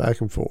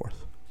 Back and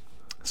forth.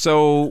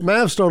 So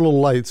Mavs start a little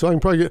late, so I can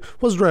probably get.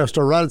 What's the draft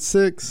start? Right at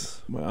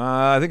 6?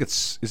 I think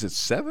is it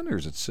 7 or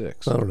is it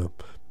 6? I don't know.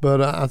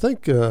 But I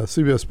think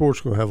CBS Sports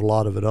is going to have a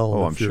lot of it on.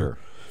 Oh, I'm sure.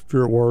 If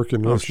you're at work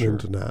and listening sure.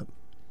 tonight.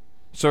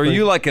 So are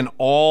you like an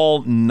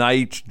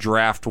all-night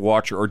draft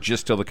watcher or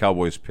just till the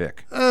Cowboys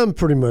pick? I'm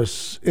pretty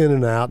much in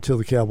and out till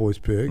the Cowboys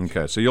pick.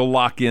 Okay, so you'll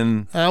lock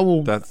in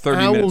that 30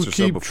 I minutes will or so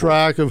keep before.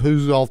 track of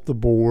who's off the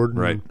board.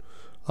 Right.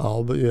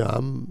 But yeah,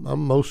 I'm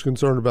most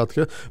concerned about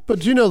the.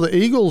 But you know, the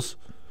Eagles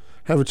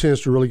have a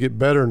chance to really get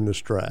better in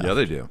this draft. Yeah,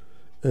 they do.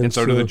 And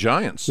so do the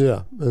Giants.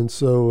 Yeah, and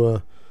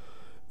so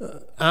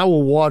I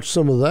will watch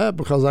some of that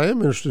because I am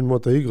interested in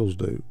what the Eagles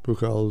do.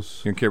 Because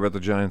You don't care about the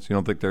Giants? You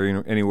don't think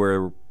they're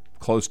anywhere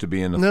close to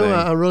being a no, thing?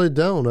 I really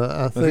don't.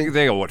 I I think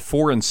they go,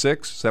 4 and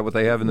 6? Is that what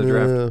they have in the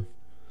draft? Yeah.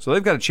 So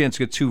they've got a chance to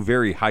get 2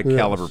 very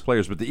high-caliber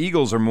players, but the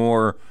Eagles are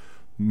more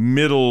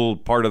middle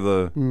part of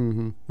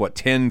the,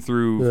 10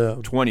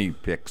 through 20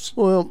 picks.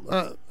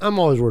 Well, I'm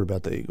always worried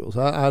about the Eagles.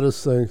 I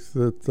just think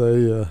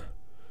that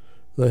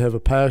they have a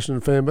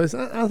passionate fan base.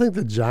 I think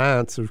the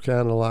Giants are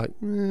kind of like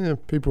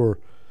people are.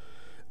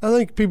 I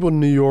think people in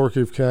New York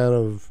have kind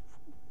of.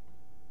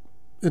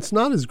 It's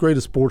not as great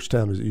a sports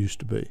town as it used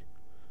to be.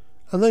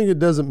 I think it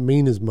doesn't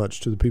mean as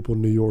much to the people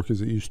in New York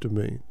as it used to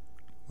mean.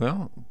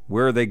 Well,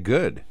 where are they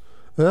good?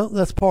 Well,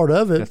 that's part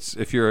of it. That's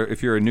if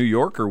you're a New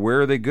Yorker,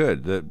 where are they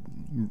good?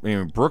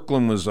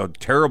 Brooklyn was a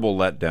terrible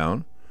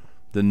letdown.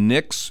 The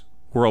Knicks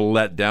were a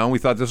letdown. We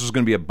thought this was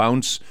going to be a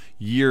bounce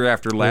year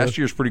after last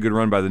year's pretty good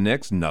run by the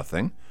Knicks.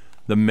 Nothing.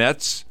 The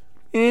Mets,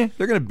 they're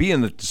going to be in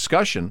the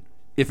discussion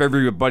if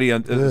everybody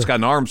that's got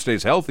an arm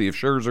stays healthy. If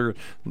Scherzer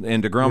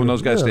and DeGrom and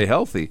those guys stay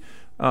healthy.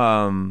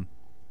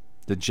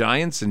 The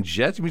Giants and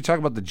Jets. When we talk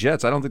about the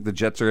Jets, I don't think the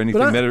Jets are anything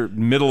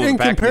middle of the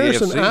pack of the AFC. In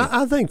comparison,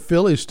 I think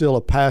Philly's still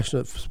a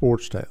passionate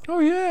sports town. Oh,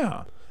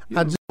 yeah.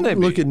 I just don't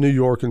look at New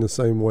York in the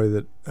same way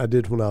that I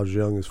did when I was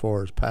young as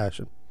far as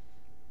passion.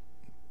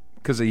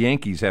 Because the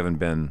Yankees haven't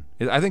been.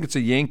 I think it's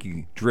a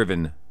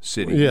Yankee-driven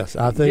city. Yes,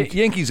 I think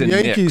Yankees and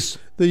Knicks.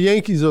 The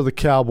Yankees are the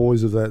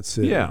Cowboys of that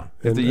city. Yeah,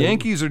 if the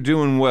Yankees are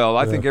doing well,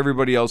 I think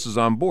everybody else is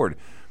on board.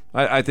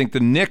 I think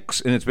the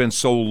Knicks, and it's been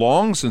so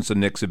long since the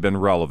Knicks have been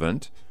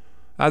relevant.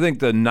 I think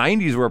the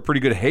 90s were a pretty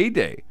good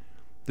heyday.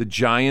 The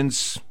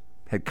Giants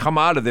had come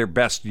out of their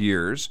best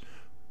years,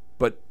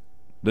 but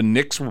the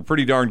Knicks were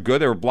pretty darn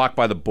good. They were blocked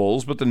by the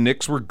Bulls, but the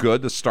Knicks were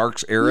good. The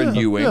Starks era and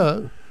Ewing.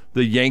 Yeah.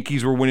 The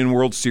Yankees were winning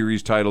World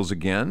Series titles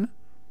again.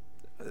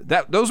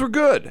 Those were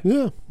good.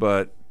 Yeah.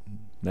 But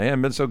they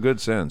haven't been so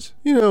good since.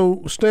 You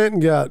know,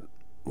 Stanton got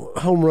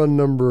home run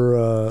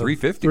number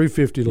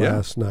 350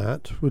 last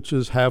night, which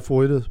is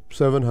halfway to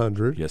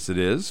 700. Yes, it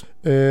is.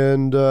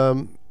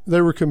 And they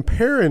were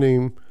comparing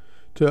him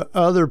to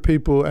other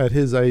people at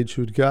his age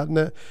who'd gotten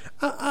that.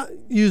 I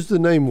used the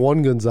name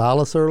Juan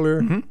Gonzalez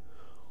earlier. Mm-hmm.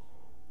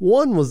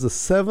 Juan was the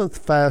 7th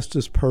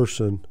fastest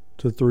person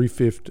to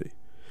 350.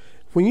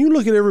 When you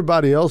look at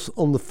everybody else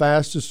on the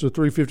fastest to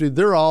 350,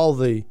 they're all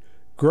the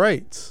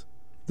greats.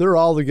 They're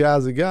all the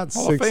guys that got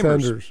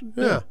 600s.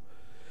 Yeah.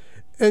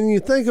 And you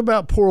think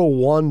about poor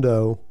old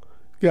Wando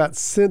got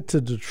sent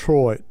to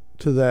Detroit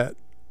to that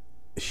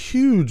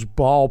huge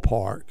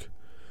ballpark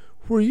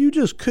where you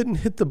just couldn't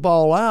hit the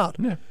ball out.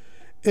 Yeah.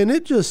 And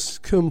it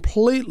just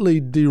completely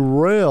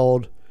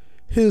derailed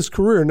his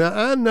career. Now,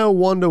 I know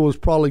Wando was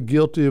probably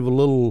guilty of a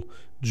little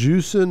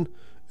juicing,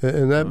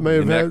 and that may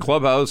have in that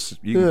clubhouse,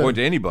 you can point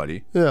to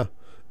anybody. Yeah.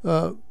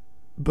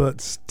 But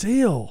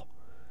still,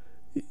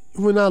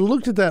 when I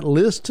looked at that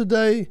list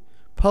today,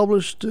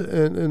 published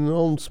and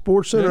on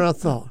SportsCenter, I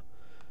thought,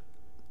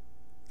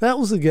 that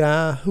was a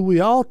guy who we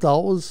all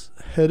thought was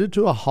headed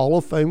to a Hall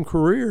of Fame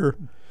career.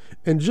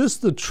 And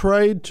just the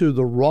trade to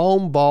the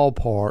wrong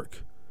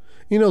ballpark.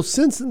 You know,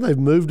 since then they've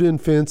moved in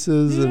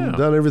fences and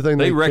done everything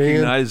they can. They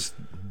recognized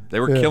they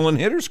were killing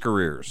hitters'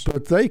 careers.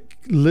 But they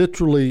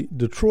literally,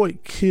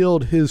 Detroit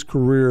killed his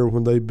career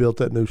when they built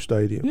that new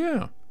stadium.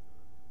 Yeah.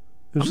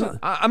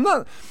 I'm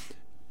not,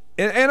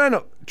 and I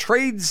know,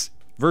 trades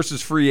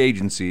versus free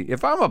agency.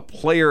 If I'm a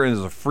player and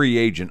as a free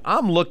agent,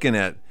 I'm looking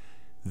at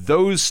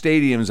those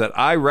stadiums that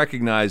I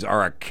recognize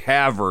are a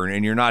cavern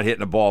and you're not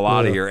hitting a ball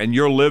out of here and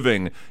your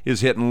living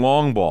is hitting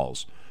long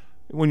balls.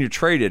 When you're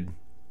traded,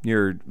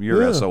 you're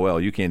SOL.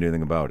 You can't do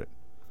anything about it.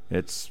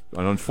 It's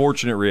an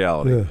unfortunate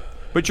reality. Yeah.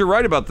 But you're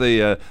right about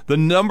the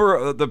number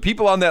of the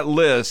people on that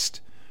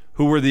list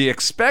who were the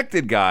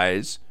expected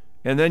guys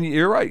And then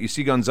you're right. You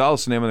see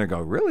Gonzalez and him, and they go,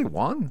 really,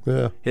 Juan?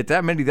 Yeah. Hit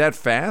that many that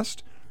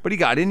fast? But he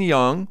got in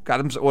young. Got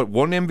him, what,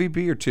 one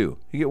MVP or two?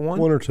 He get one?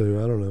 One or two,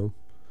 I don't know.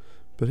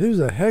 But he was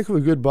a heck of a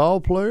good ball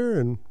player.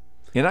 And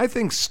I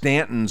think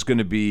Stanton's going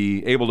to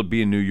be able to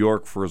be in New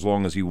York for as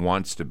long as he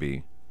wants to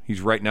be. He's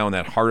right now in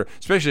that hard,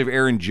 especially if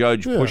Aaron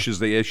Judge pushes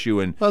the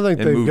issue and I think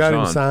and they've moves got him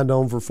on. signed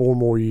on for 4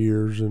 more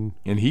years. And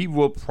And he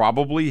will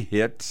probably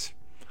hit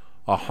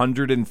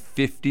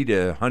 150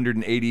 to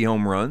 180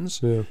 home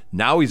runs. Yeah.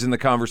 Now he's in the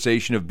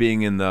conversation of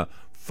being in the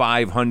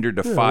 500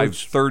 to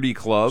 530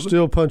 club.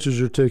 still punches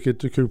your ticket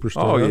to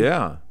Cooperstown. Oh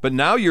yeah, but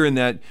now you're in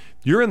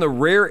the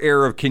rare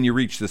era of can you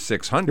reach the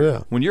 600?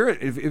 Yeah. When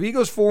if he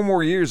goes 4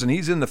 more years and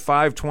he's in the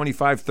 520,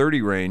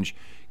 530 range,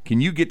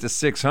 can you get to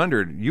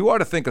 600? You ought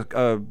to think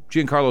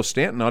Giancarlo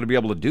Stanton ought to be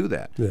able to do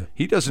that. Yeah.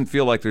 He doesn't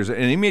feel like and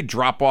he may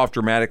drop off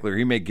dramatically or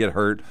he may get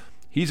hurt.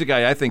 He's a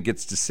guy I think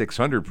gets to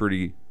 600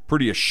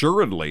 pretty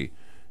assuredly.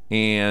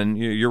 And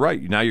you're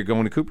right. Now you're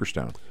going to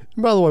Cooperstown.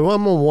 And by the way,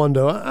 I'm on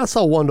Wando. I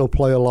saw Wando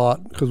play a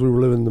lot because we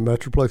were living in the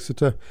Metroplex at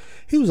the time.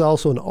 He was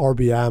also an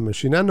RBI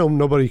machine. I know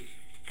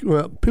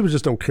people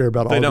just don't care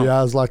about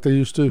RBIs like they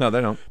used to. No,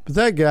 they don't. But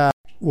that guy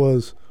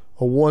was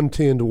a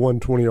 110 to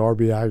 120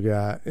 RBI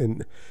guy.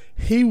 And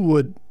he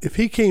would, if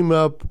he came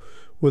up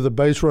with a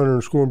base runner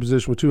in scoring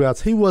position with 2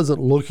 outs, he wasn't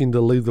looking to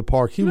leave the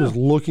park. He was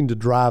looking to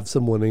drive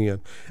someone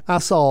in. I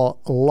saw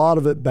a lot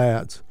of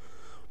at-bats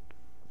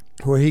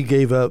where he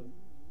gave up,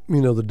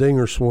 the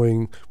dinger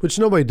swing, which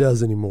nobody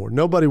does anymore.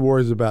 Nobody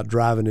worries about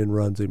driving in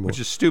runs anymore. Which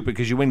is stupid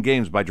because you win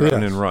games by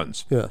driving in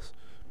runs. Yes.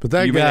 But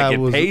that You may guy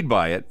not get paid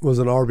by it. was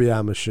an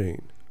RBI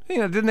machine.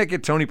 Didn't that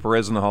get Tony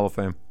Perez in the Hall of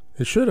Fame?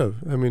 It should have.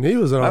 I mean, he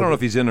was an I don't know if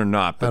he's in or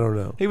not. But I don't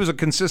know. He was a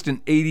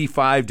consistent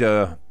 85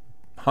 to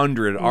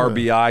 100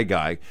 RBI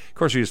guy. Of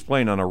course, he was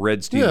playing on a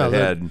Reds team that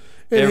had and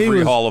he every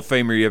was- Hall of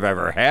Famer you've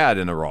ever had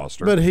in the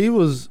roster. But he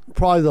was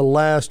probably the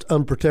last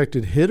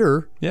unprotected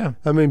hitter. yeah.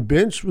 I mean,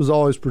 Bench was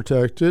always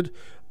protected.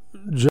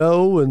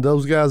 Joe and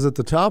those guys at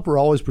the top were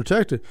always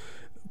protected.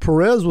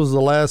 Perez was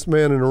the last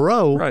man in a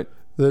row. Right.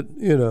 That,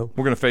 We're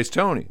going to face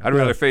Tony. I'd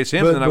rather face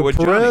him but, than I but would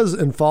Perez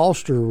Johnny. and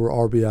Foster were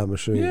RBI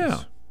machines.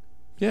 Yeah.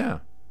 Yeah.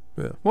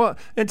 Well,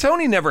 and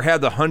Tony never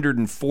had the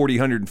 140,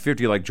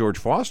 150 like George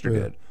Foster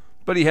did.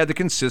 But he had the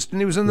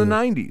consistent. He was in the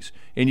 90s.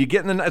 And you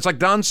get in it's like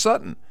Don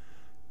Sutton.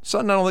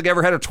 Sutton, I don't think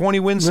ever had a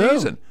 20-win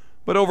season.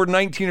 But over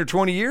 19 or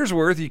 20 years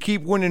worth, you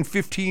keep winning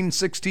 15,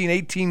 16,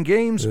 18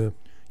 games. Yeah.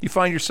 You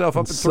find yourself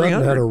up at Sutton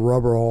 300. had a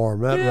rubber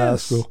arm. That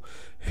Yes. rascal,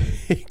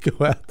 he'd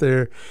go out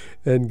there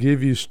and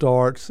give you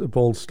starts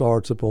upon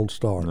starts upon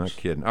starts. Not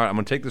kidding. All right, I'm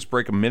going to take this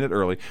break a minute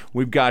early.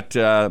 We've got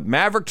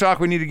Maverick talk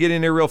we need to get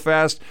in there real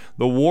fast.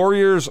 The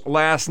Warriors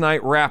last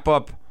night wrap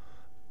up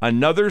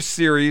another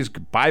series.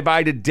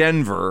 Bye-bye to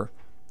Denver.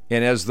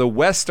 And as the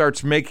West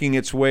starts making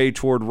its way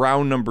toward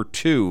round number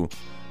 2,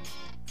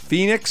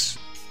 Phoenix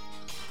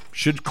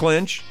should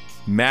clinch.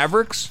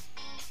 Mavericks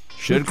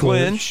should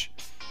clinch.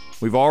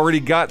 We've already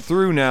got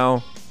through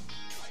now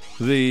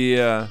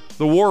the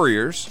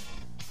Warriors.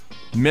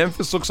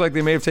 Memphis looks like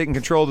they may have taken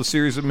control of the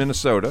series of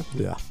Minnesota.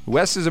 Yeah.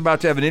 West is about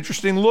to have an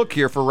interesting look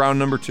here for round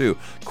number 2.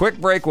 Quick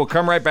break. We'll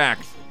come right back.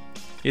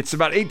 It's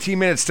about 18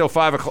 minutes till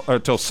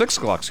 6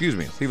 o'clock. Excuse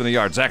me. Leaving the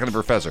yard. Zach and the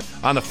Professor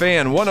on the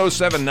Fan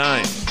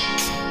 107.9.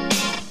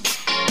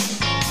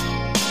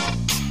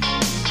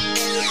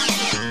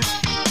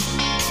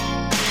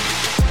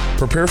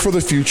 Prepare for the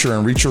future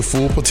and reach your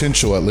full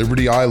potential at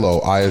Liberty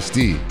ILO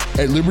ISD.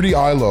 At Liberty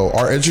ILO,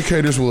 our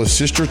educators will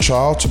assist your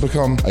child to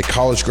become a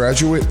college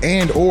graduate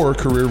and or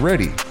career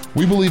ready.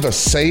 We believe a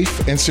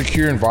safe and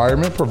secure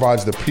environment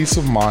provides the peace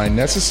of mind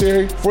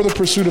necessary for the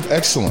pursuit of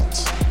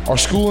excellence. Our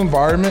school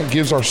environment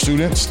gives our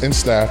students and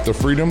staff the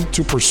freedom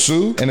to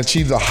pursue and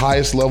achieve the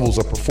highest levels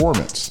of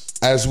performance.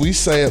 As we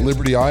say at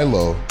Liberty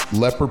ILO,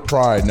 leopard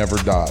pride never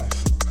dies.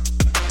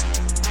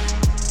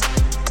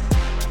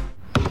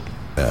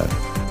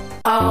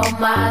 All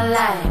my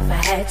life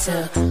I had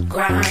to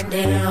grind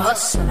and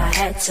hustle. I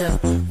had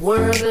to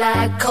work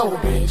like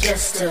Kobe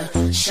just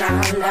to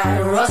shine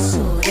like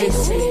Russell. They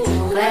say,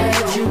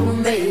 glad you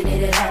made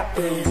it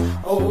happen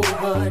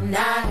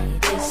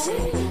overnight. They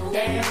say,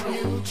 damn,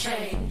 you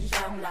changed.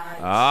 I'm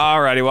like,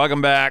 All righty,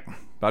 welcome back.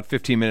 About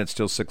 15 minutes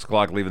till 6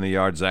 o'clock, leaving the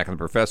yard. Zach and the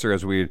Professor.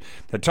 As we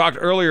had talked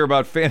earlier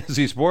about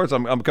fantasy sports,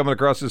 I'm coming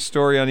across this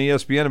story on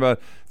ESPN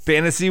about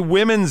fantasy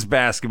women's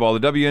basketball.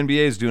 The WNBA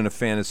is doing a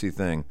fantasy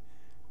thing.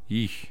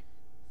 Yeesh.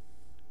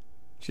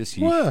 Just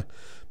yeesh. Well,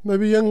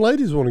 maybe young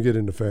ladies want to get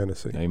into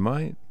fantasy. They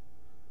might.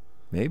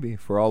 Maybe.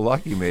 If we're all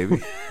lucky,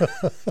 maybe.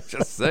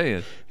 Just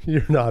saying.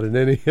 You're not in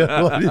any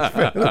young ladies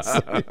fantasy.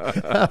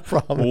 I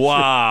promise.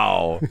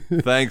 Wow.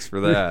 Thanks for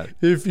that.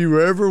 If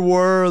you ever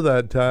were,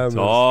 that time has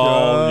Oh,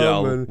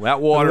 come. yeah. and That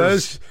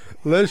water's...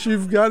 Unless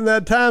you've gotten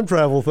that time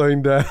travel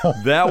thing down.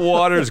 That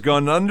water's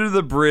gone under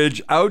the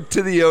bridge, out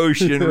to the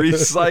ocean,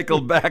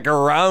 recycled back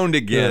around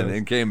again,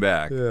 and came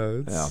back.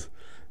 Yeah,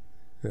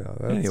 Yeah,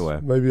 that's Anyway.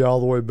 maybe all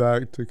the way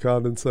back to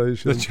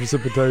condensation,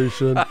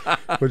 precipitation,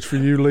 which for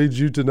you leads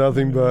you to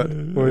nothing but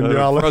when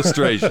y'all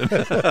frustration.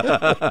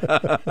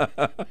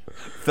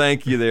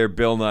 Thank you there,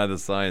 Bill Nye the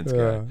Science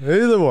Guy.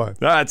 Either way. All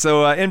right,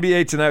 so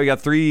NBA tonight, we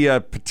got 3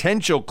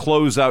 potential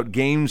closeout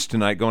games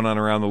tonight going on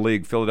around the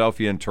league,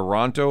 Philadelphia and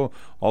Toronto,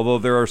 although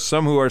there are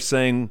some who are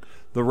saying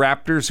the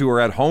Raptors, who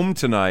are at home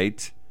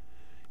tonight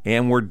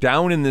and we're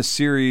down in this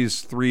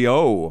series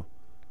 3-0,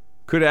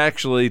 could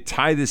actually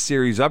tie this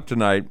series up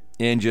tonight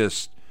and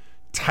just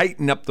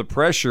tighten up the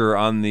pressure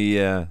on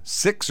the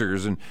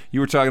Sixers. And you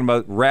were talking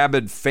about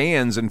rabid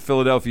fans and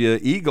Philadelphia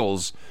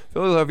Eagles.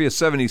 Philadelphia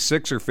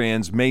 76er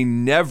fans may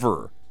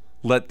never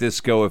let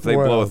this go if they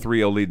blow a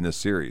 3-0 lead in this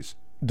series.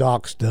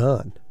 Doc's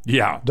done.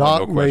 Yeah.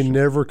 Doc no may question.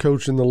 never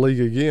coach in the league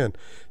again,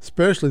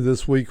 especially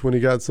this week when he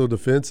got so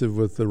defensive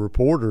with the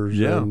reporters.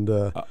 Yeah. And,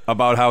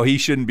 about how he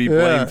shouldn't be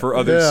blamed for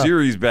other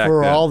series back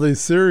for then. all these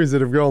series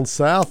that have gone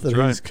south that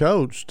he's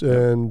coached.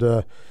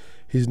 And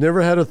he's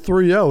never had a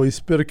 3-0. He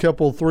spit a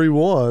couple of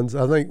 3-1s.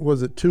 I think,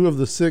 was it 2 of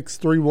the 6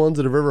 3-1s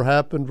that have ever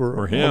happened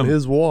were on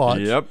his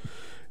watch? Yep.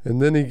 And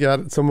then he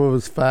got some of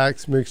his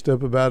facts mixed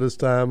up about his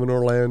time in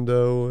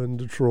Orlando and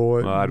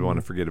Detroit. Well, I'd want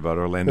to forget about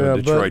Orlando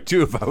and Detroit,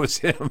 too, if I was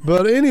him.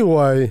 But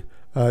anyway,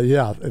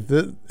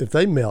 if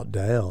they melt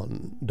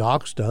down,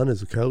 Doc's done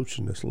as a coach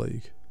in this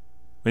league.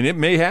 I mean, it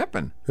may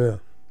happen. Yeah.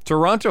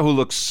 Toronto, who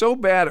looked so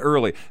bad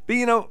early. But,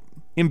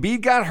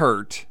 Embiid got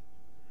hurt,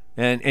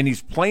 and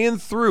he's playing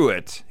through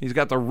it. He's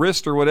got the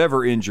wrist or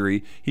whatever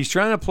injury. He's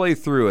trying to play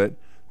through it.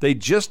 They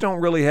just don't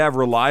really have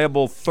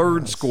reliable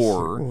third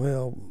scorer.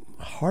 Well,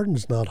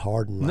 Harden's not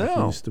Harden like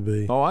he used to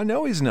be. Oh, I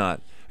know he's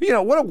not.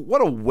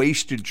 What a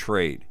wasted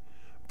trade.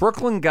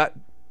 Brooklyn got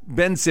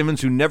Ben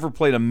Simmons, who never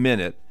played a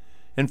minute,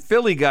 and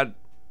Philly got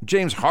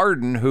James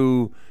Harden,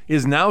 who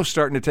is now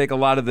starting to take a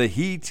lot of the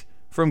heat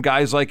from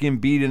guys like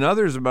Embiid and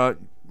others about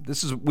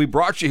we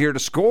brought you here to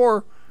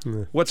score.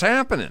 Yeah. What's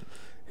happening?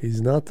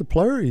 He's not the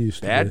player he used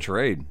to be. Bad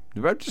trade.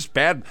 Just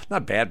bad,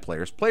 not bad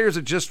players. Players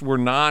that just were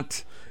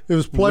not it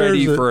was players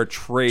ready that for a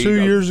trade.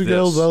 2 years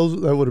ago,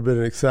 that would have been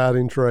an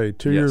exciting trade.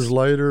 2 years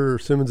later,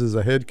 Simmons is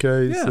a head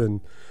case, and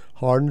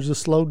Harden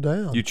just slowed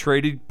down. You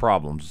traded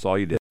problems. That's all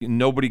you did.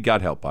 Nobody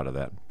got help out of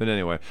that. But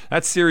anyway,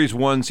 that's Series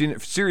 1.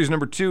 Series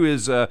number 2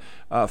 is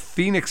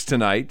Phoenix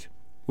tonight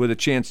with a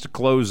chance to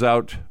close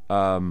out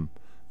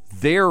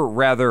their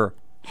rather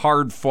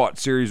hard-fought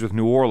series with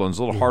New Orleans,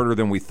 a little harder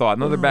than we thought.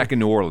 No, they're back in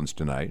New Orleans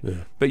tonight.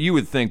 Yeah. But you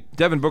would think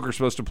Devin Booker's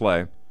supposed to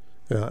play.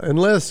 Yeah,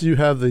 unless you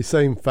have the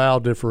same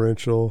foul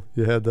differential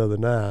you had the other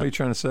night. What are you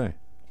trying to say?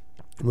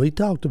 We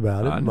talked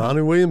about it.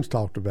 Monty Williams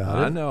talked about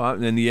it. I know,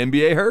 and the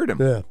NBA heard him.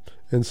 Yeah,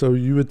 and so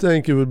you would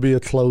think it would be a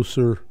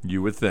closer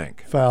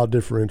foul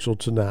differential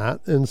tonight.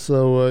 And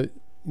so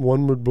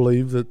one would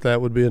believe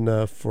that would be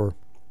enough for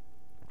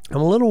 –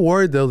 I'm a little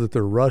worried, though, that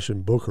they're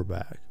rushing Booker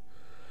back.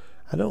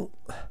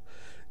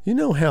 You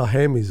know how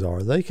hammies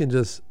are. They can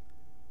just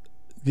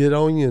get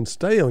on you and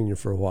stay on you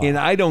for a while. And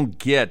I don't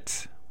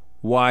get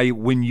why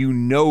when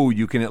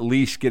you can at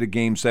least get a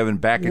Game 7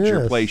 back at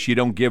your place, you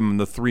don't give them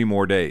the 3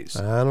 more days.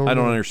 I don't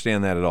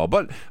understand that at all.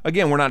 But,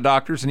 again, we're not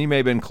doctors, and he may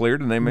have been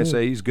cleared, and they may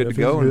say he's good to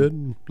go.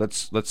 And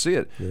let's see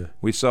it. Yeah.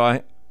 We saw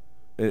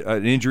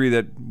an injury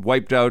that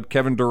wiped out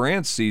Kevin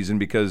Durant's season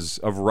because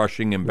of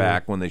rushing him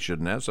back when they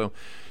shouldn't have. So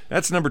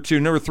that's number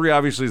 2. Number 3,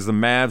 obviously, is the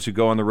Mavs, who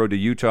go on the road to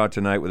Utah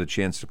tonight with a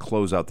chance to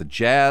close out the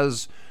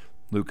Jazz.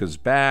 Luka's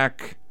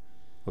back.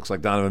 Looks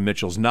like Donovan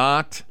Mitchell's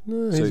not.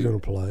 He's going to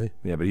play.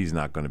 Yeah, but he's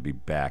not going to be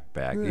back.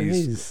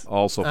 He's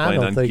also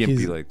playing on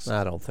gimpy legs.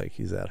 I don't think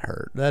he's that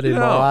hurt. That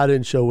MRI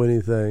didn't show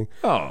anything.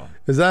 Oh.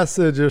 As I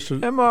said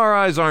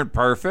MRIs aren't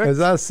perfect.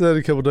 As I said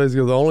a couple days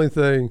ago, the only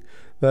thing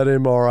that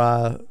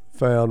MRI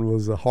found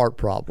was a heart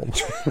problem.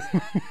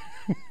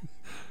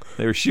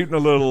 They were shooting a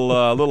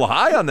little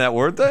high on that,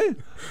 weren't they?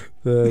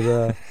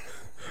 That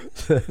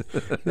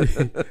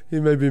he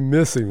may be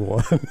missing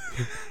one.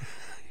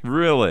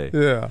 Really?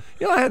 Yeah.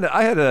 I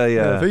had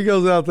a. If he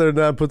goes out there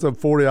now and puts up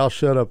 40, I'll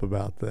shut up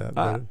about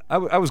that.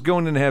 I was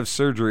going in to have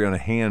surgery on a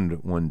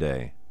hand one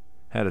day.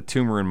 Had a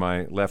tumor in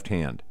my left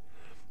hand,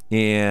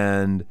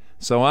 and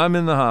so I'm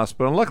in the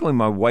hospital. And luckily,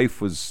 my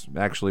wife was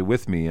actually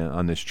with me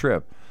on this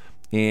trip,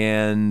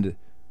 and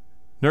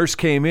nurse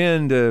came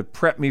in to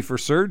prep me for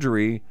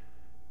surgery,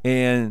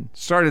 and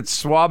started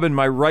swabbing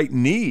my right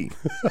knee.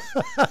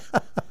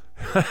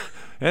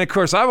 And, of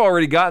course, I've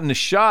already gotten the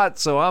shot,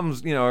 so I'm,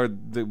 or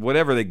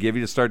whatever they give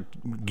you to start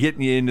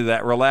getting you into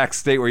that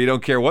relaxed state where you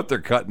don't care what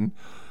they're cutting.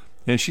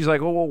 And she's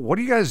like, well, what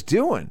are you guys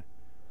doing?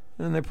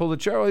 And they pulled the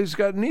chair. Well, he's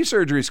got knee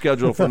surgery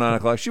scheduled for 9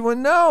 o'clock. She went,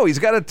 no, he's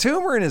got a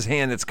tumor in his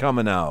hand that's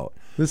coming out.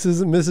 This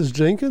isn't Mrs.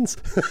 Jenkins?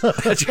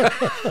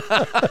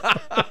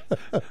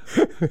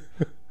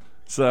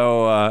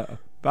 So I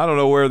don't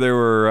know where they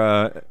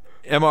were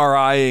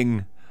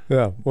MRIing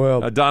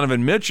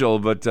Donovan Mitchell,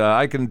 but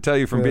I can tell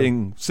you from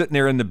being sitting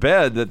there in the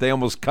bed that they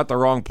almost cut the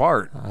wrong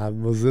part. I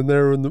was in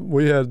there when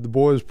we had the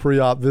boys'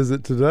 pre-op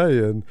visit today,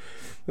 and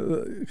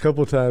A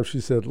couple of times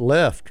she said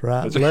left,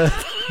 right,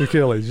 left,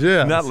 Achilles.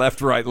 Yeah, Not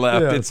left, right,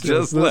 left. Yes, It's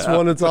just this left.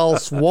 one. It's all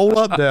swole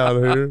up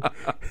down here.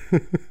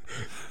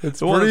 It's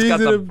The one pretty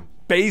that's got easy the to.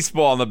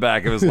 baseball on the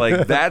back of his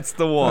leg. That's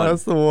the one.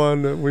 That's the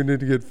one that we need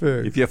to get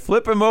fixed. If you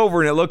flip him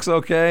over and it looks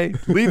okay,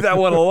 leave that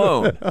one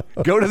alone.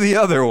 Go to the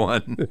other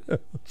one.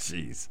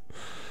 Jeez.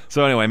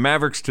 So anyway,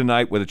 Mavericks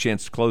tonight with a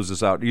chance to close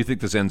this out. Do you think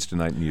this ends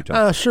tonight in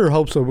Utah? I sure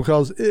hope so,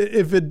 because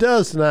if it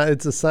does tonight,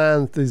 it's a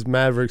sign that these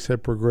Mavericks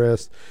have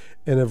progressed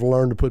and have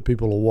learned to put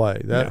people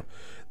away.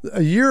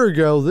 A year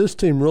ago, this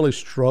team really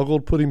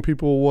struggled putting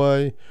people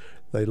away.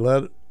 They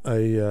let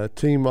a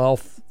team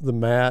off the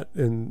mat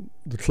and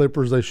the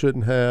Clippers they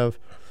shouldn't have.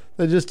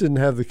 They just didn't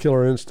have the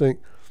killer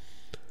instinct.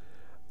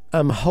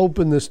 I'm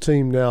hoping this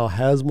team now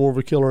has more of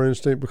a killer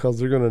instinct, because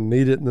they're going to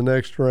need it in the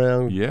next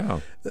round. Yeah.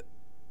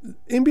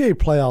 NBA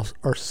playoffs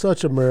are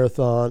such a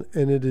marathon,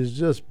 and it is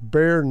just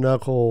bare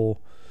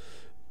knuckle,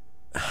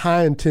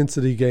 high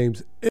intensity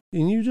games,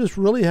 and you just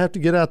really have to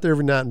get out there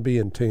every night and be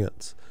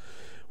intense,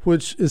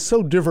 which is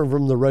so different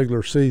from the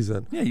regular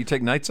season. Yeah, you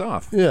take nights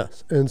off.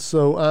 Yes, and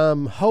so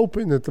I'm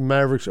hoping that the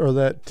Mavericks are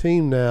that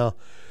team now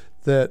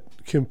that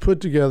can put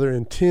together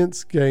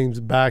intense games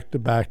back to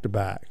back to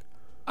back.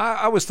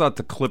 I always thought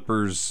the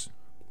Clippers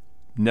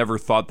never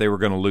thought they were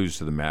going to lose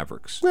to the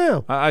Mavericks.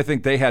 Yeah. I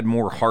think they had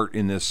more heart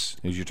in this,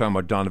 as you're talking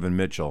about Donovan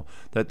Mitchell,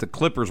 that the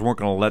Clippers weren't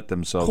going to let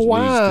themselves lose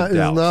Kawhi to is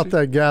Dallas. not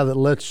that guy that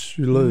lets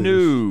you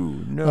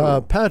lose. No.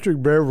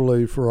 Patrick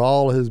Beverly, for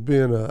all his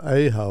being a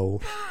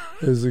a-hole,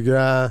 is a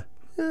guy.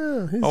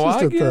 Yeah, he's just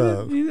I a get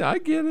thug. it. I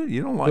get it.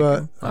 You don't like But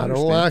him. I don't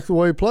understand. like the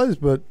way he plays.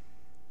 But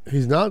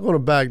he's not going to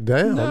back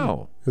down.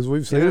 No. as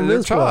we've seen They're, in they're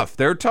this tough. one.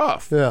 They're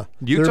tough. Yeah,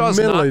 Utah's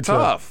they're mentally not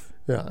tough.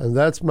 Yeah, and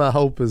that's my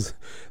hope, is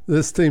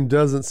this team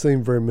doesn't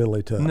seem very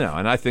mentally tough. No,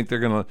 and I think they're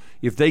going to,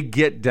 if they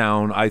get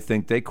down, I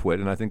think they quit,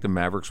 and I think the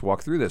Mavericks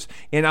walk through this.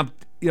 And I'm,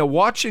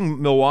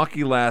 watching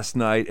Milwaukee last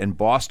night and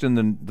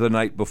Boston the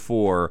night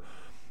before,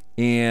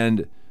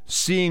 and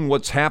seeing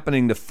what's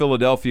happening to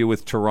Philadelphia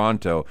with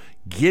Toronto,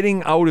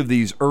 getting out of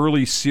these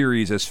early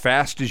series as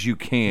fast as you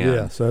can.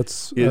 Yes,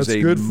 that's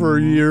a good for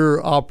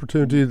your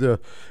opportunity to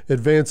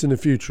advance in the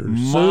future.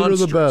 Sooner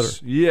the better.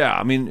 Monstrous. Yeah,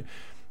 I mean,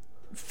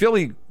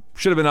 Philly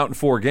should have been out in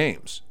 4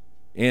 games,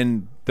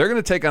 and they're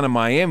going to take on a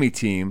Miami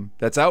team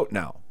that's out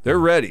now. They're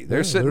ready.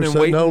 They're sitting and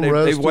waiting. home They've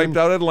resting. wiped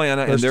out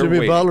Atlanta, and Does they're Jimmy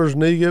waiting. Butler's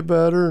knee get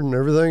better and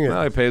everything else?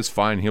 Well, he pays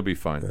fine. He'll be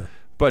fine.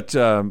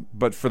 Yeah.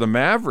 But for the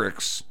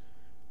Mavericks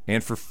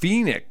and for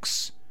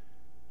Phoenix,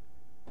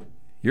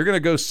 you're going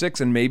to go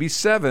 6 and maybe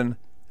 7.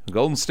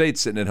 Golden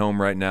State's sitting at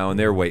home right now, and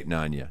they're waiting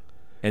on you.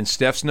 And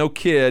Steph's no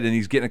kid, and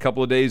he's getting a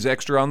couple of days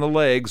extra on the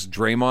legs.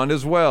 Draymond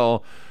as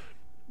well.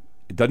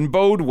 It doesn't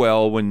bode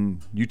well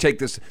when you take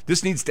this.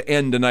 This needs to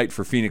end tonight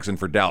for Phoenix and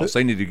for Dallas.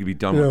 They need to be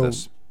done with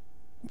this.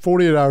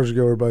 48 hours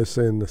ago, everybody's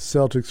saying the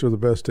Celtics are the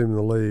best team in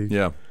the league.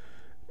 Yeah.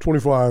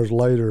 24 hours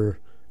later,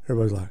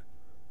 everybody's like,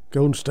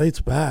 Golden State's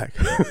back.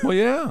 Well,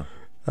 yeah.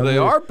 I They mean,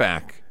 are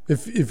back.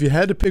 If you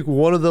had to pick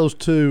one of those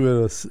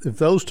two, if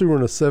those two were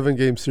in a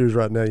 7-game series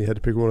right now, you had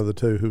to pick one of the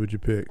two, who would you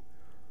pick?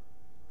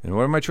 And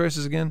what are my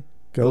choices again?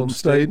 Golden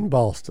State and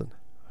Boston.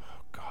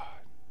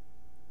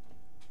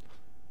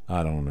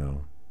 I don't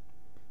know.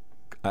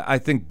 I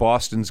think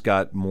Boston's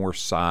got more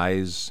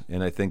size,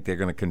 and I think they're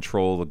going to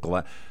control the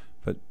glass.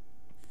 But,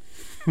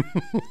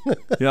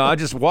 I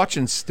just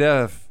watching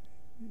Steph,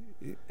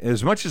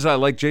 as much as I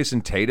like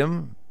Jason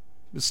Tatum,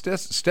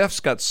 Steph's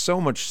got so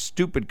much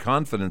stupid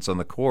confidence on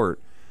the court.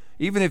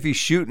 Even if he's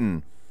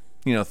shooting,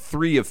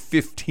 3 of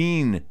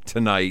 15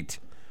 tonight,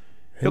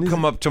 he'll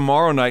come up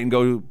tomorrow night and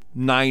go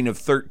 9 of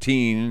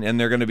 13, and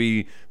they're going to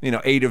be,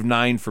 8 of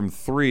 9 from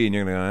 3, and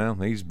you're going to go,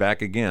 well, he's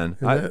back again.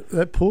 And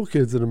that Poole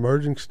kid's an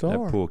emerging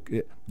star. That Poole,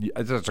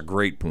 that's a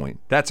great point.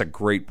 That's a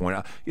great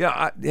point.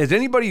 Has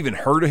anybody even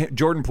heard of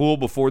Jordan Poole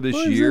before this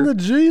Well, year? he's in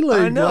the G League.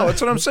 I know. guy.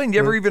 That's what I'm saying. You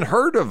ever even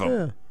heard of him?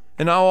 Yeah.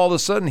 And now all of a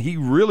sudden he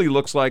really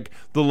looks like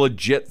the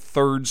legit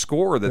third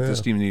scorer that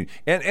this team needs.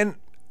 And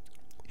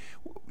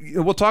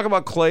we'll talk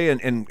about Clay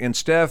and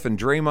Steph and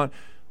Draymond.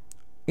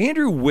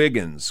 Andrew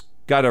Wiggins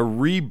got a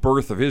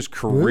rebirth of his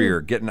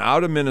career getting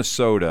out of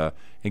Minnesota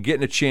and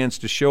getting a chance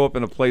to show up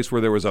in a place where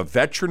there was a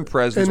veteran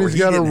presence, And where he's he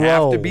got a didn't have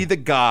to role. be the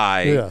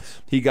guy.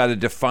 Yes. He got a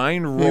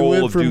defined He role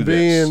went of from do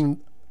this. being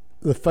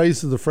the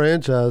face of the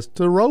franchise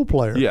to a role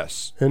player.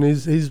 Yes. And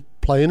he's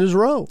playing his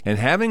role. And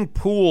having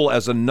Poole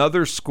as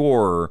another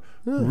scorer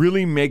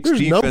really makes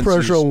There's no defenses...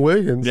 pressure on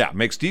Wiggins. Yeah,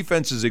 makes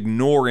defenses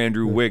ignore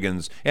Andrew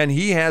Wiggins. And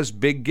he has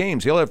big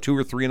games. He'll have 2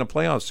 or 3 in a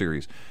playoff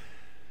series.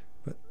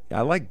 But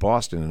I like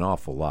Boston an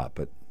awful lot,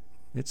 but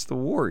it's the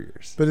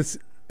Warriors. But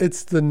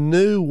it's the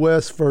new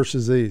West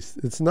versus East.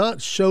 It's not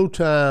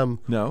Showtime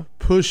No.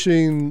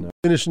 pushing,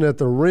 finishing at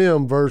the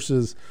rim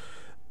versus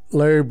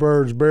Larry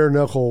Bird's bare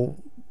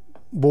knuckle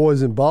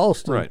boys in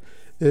Boston. Right.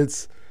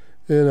 It's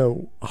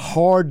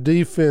hard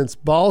defense.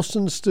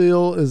 Boston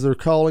still is their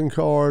calling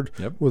card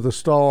with a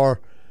star,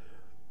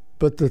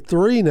 but the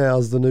 3 now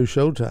is the new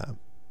Showtime.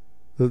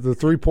 The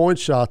 3-point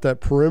shot,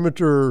 that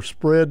perimeter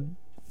spread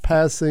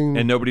passing.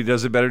 And nobody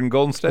does it better than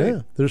Golden State.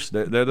 Yeah, they're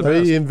the they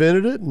best.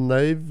 invented it, and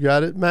they've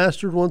got it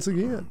mastered once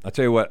again. I'll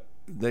tell you what,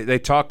 they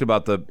talked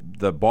about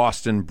the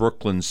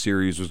Boston-Brooklyn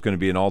series was going to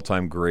be an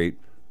all-time great.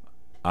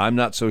 I'm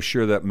not so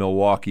sure that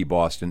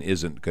Milwaukee-Boston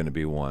isn't going to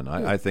be one.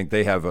 I think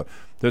they have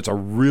that's a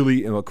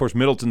really, of course,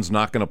 Middleton's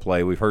not going to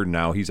play. We've heard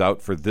now he's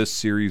out for this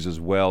series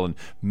as well and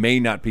may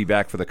not be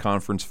back for the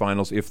conference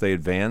finals if they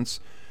advance.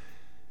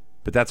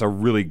 But that's a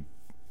really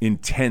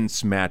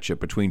intense matchup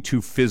between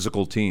two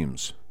physical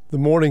teams. The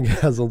morning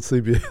guys on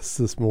CBS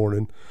this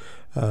morning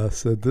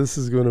said this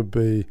is going to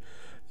be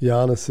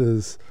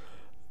Giannis's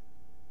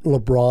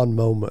LeBron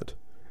moment,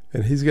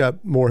 and he's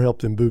got more help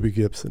than Boobie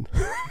Gibson.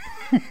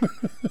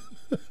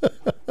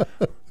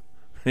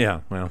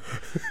 Yeah, well,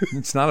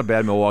 it's not a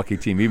bad Milwaukee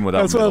team, even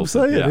without That's what I'm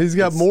Middleton. saying. Yeah, He's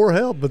got more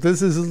help, but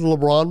this is his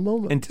LeBron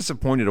moment. And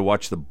disappointed to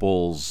watch the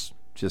Bulls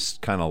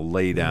just kind of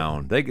lay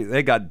down. They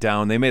got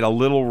down. They made a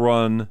little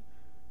run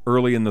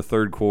early in the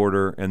third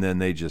quarter, and then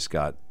they just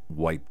got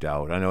wiped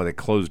out. I know they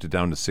closed it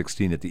down to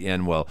 16 at the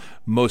end. Well,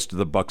 most of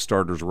the Buck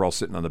starters were all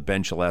sitting on the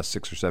bench the last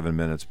 6 or 7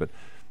 minutes, but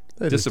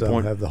They just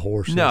don't have the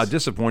horses. No,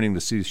 disappointing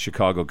to see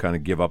Chicago kind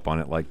of give up on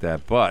it like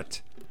that.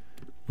 But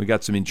we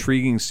got some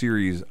intriguing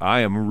series.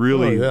 I am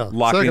really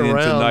locking Second in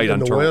round tonight in on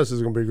the West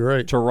is going to be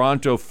great.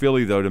 Toronto,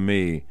 Philly, though, to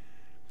me,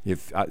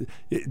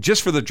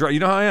 just for the draw, you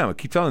know how I am. I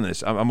keep telling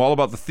this. I'm all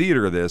about the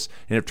theater of this.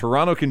 And if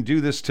Toronto can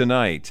do this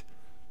tonight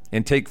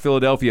and take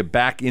Philadelphia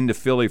back into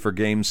Philly for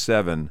Game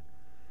 7,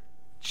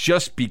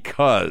 just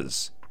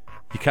because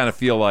you kind of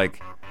feel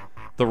like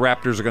the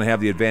Raptors are going to have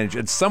the advantage.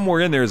 And somewhere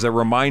in there is a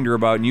reminder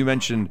about, and you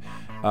mentioned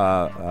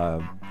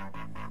Kawhi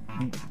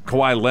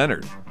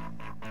Leonard.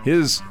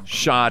 His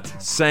shot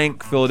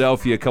sank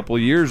Philadelphia a couple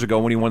of years ago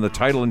when he won the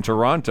title in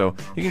Toronto.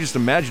 You can just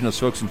imagine those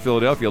folks in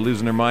Philadelphia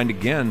losing their mind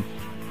again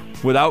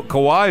without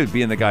Kawhi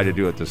being the guy to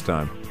do it this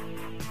time.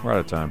 We're out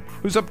of time.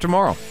 Who's up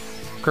tomorrow?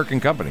 Kirk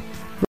and Company.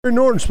 Barry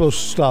Norton's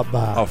supposed to stop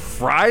by. A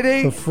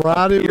Friday? A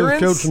Friday with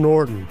appearance? Coach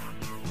Norton.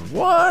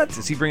 What?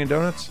 Is he bringing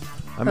donuts?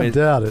 I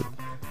doubt it.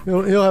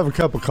 He'll have a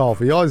cup of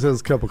coffee. He always has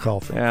a cup of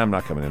coffee. Yeah, I'm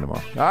not coming in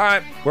tomorrow. All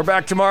right, we're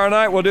back tomorrow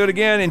night. We'll do it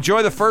again.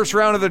 Enjoy the first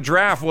round of the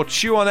draft. We'll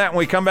chew on that when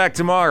we come back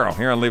tomorrow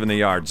here on Leaving the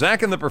Yard.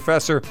 Zach and the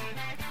Professor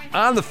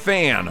on the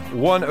Fan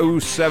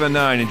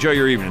 1079. Enjoy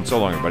your evening. So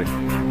long, everybody.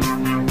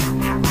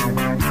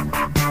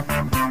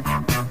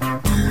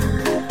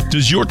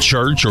 Does your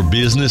church or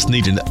business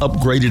need an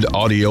upgraded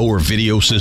audio or video system?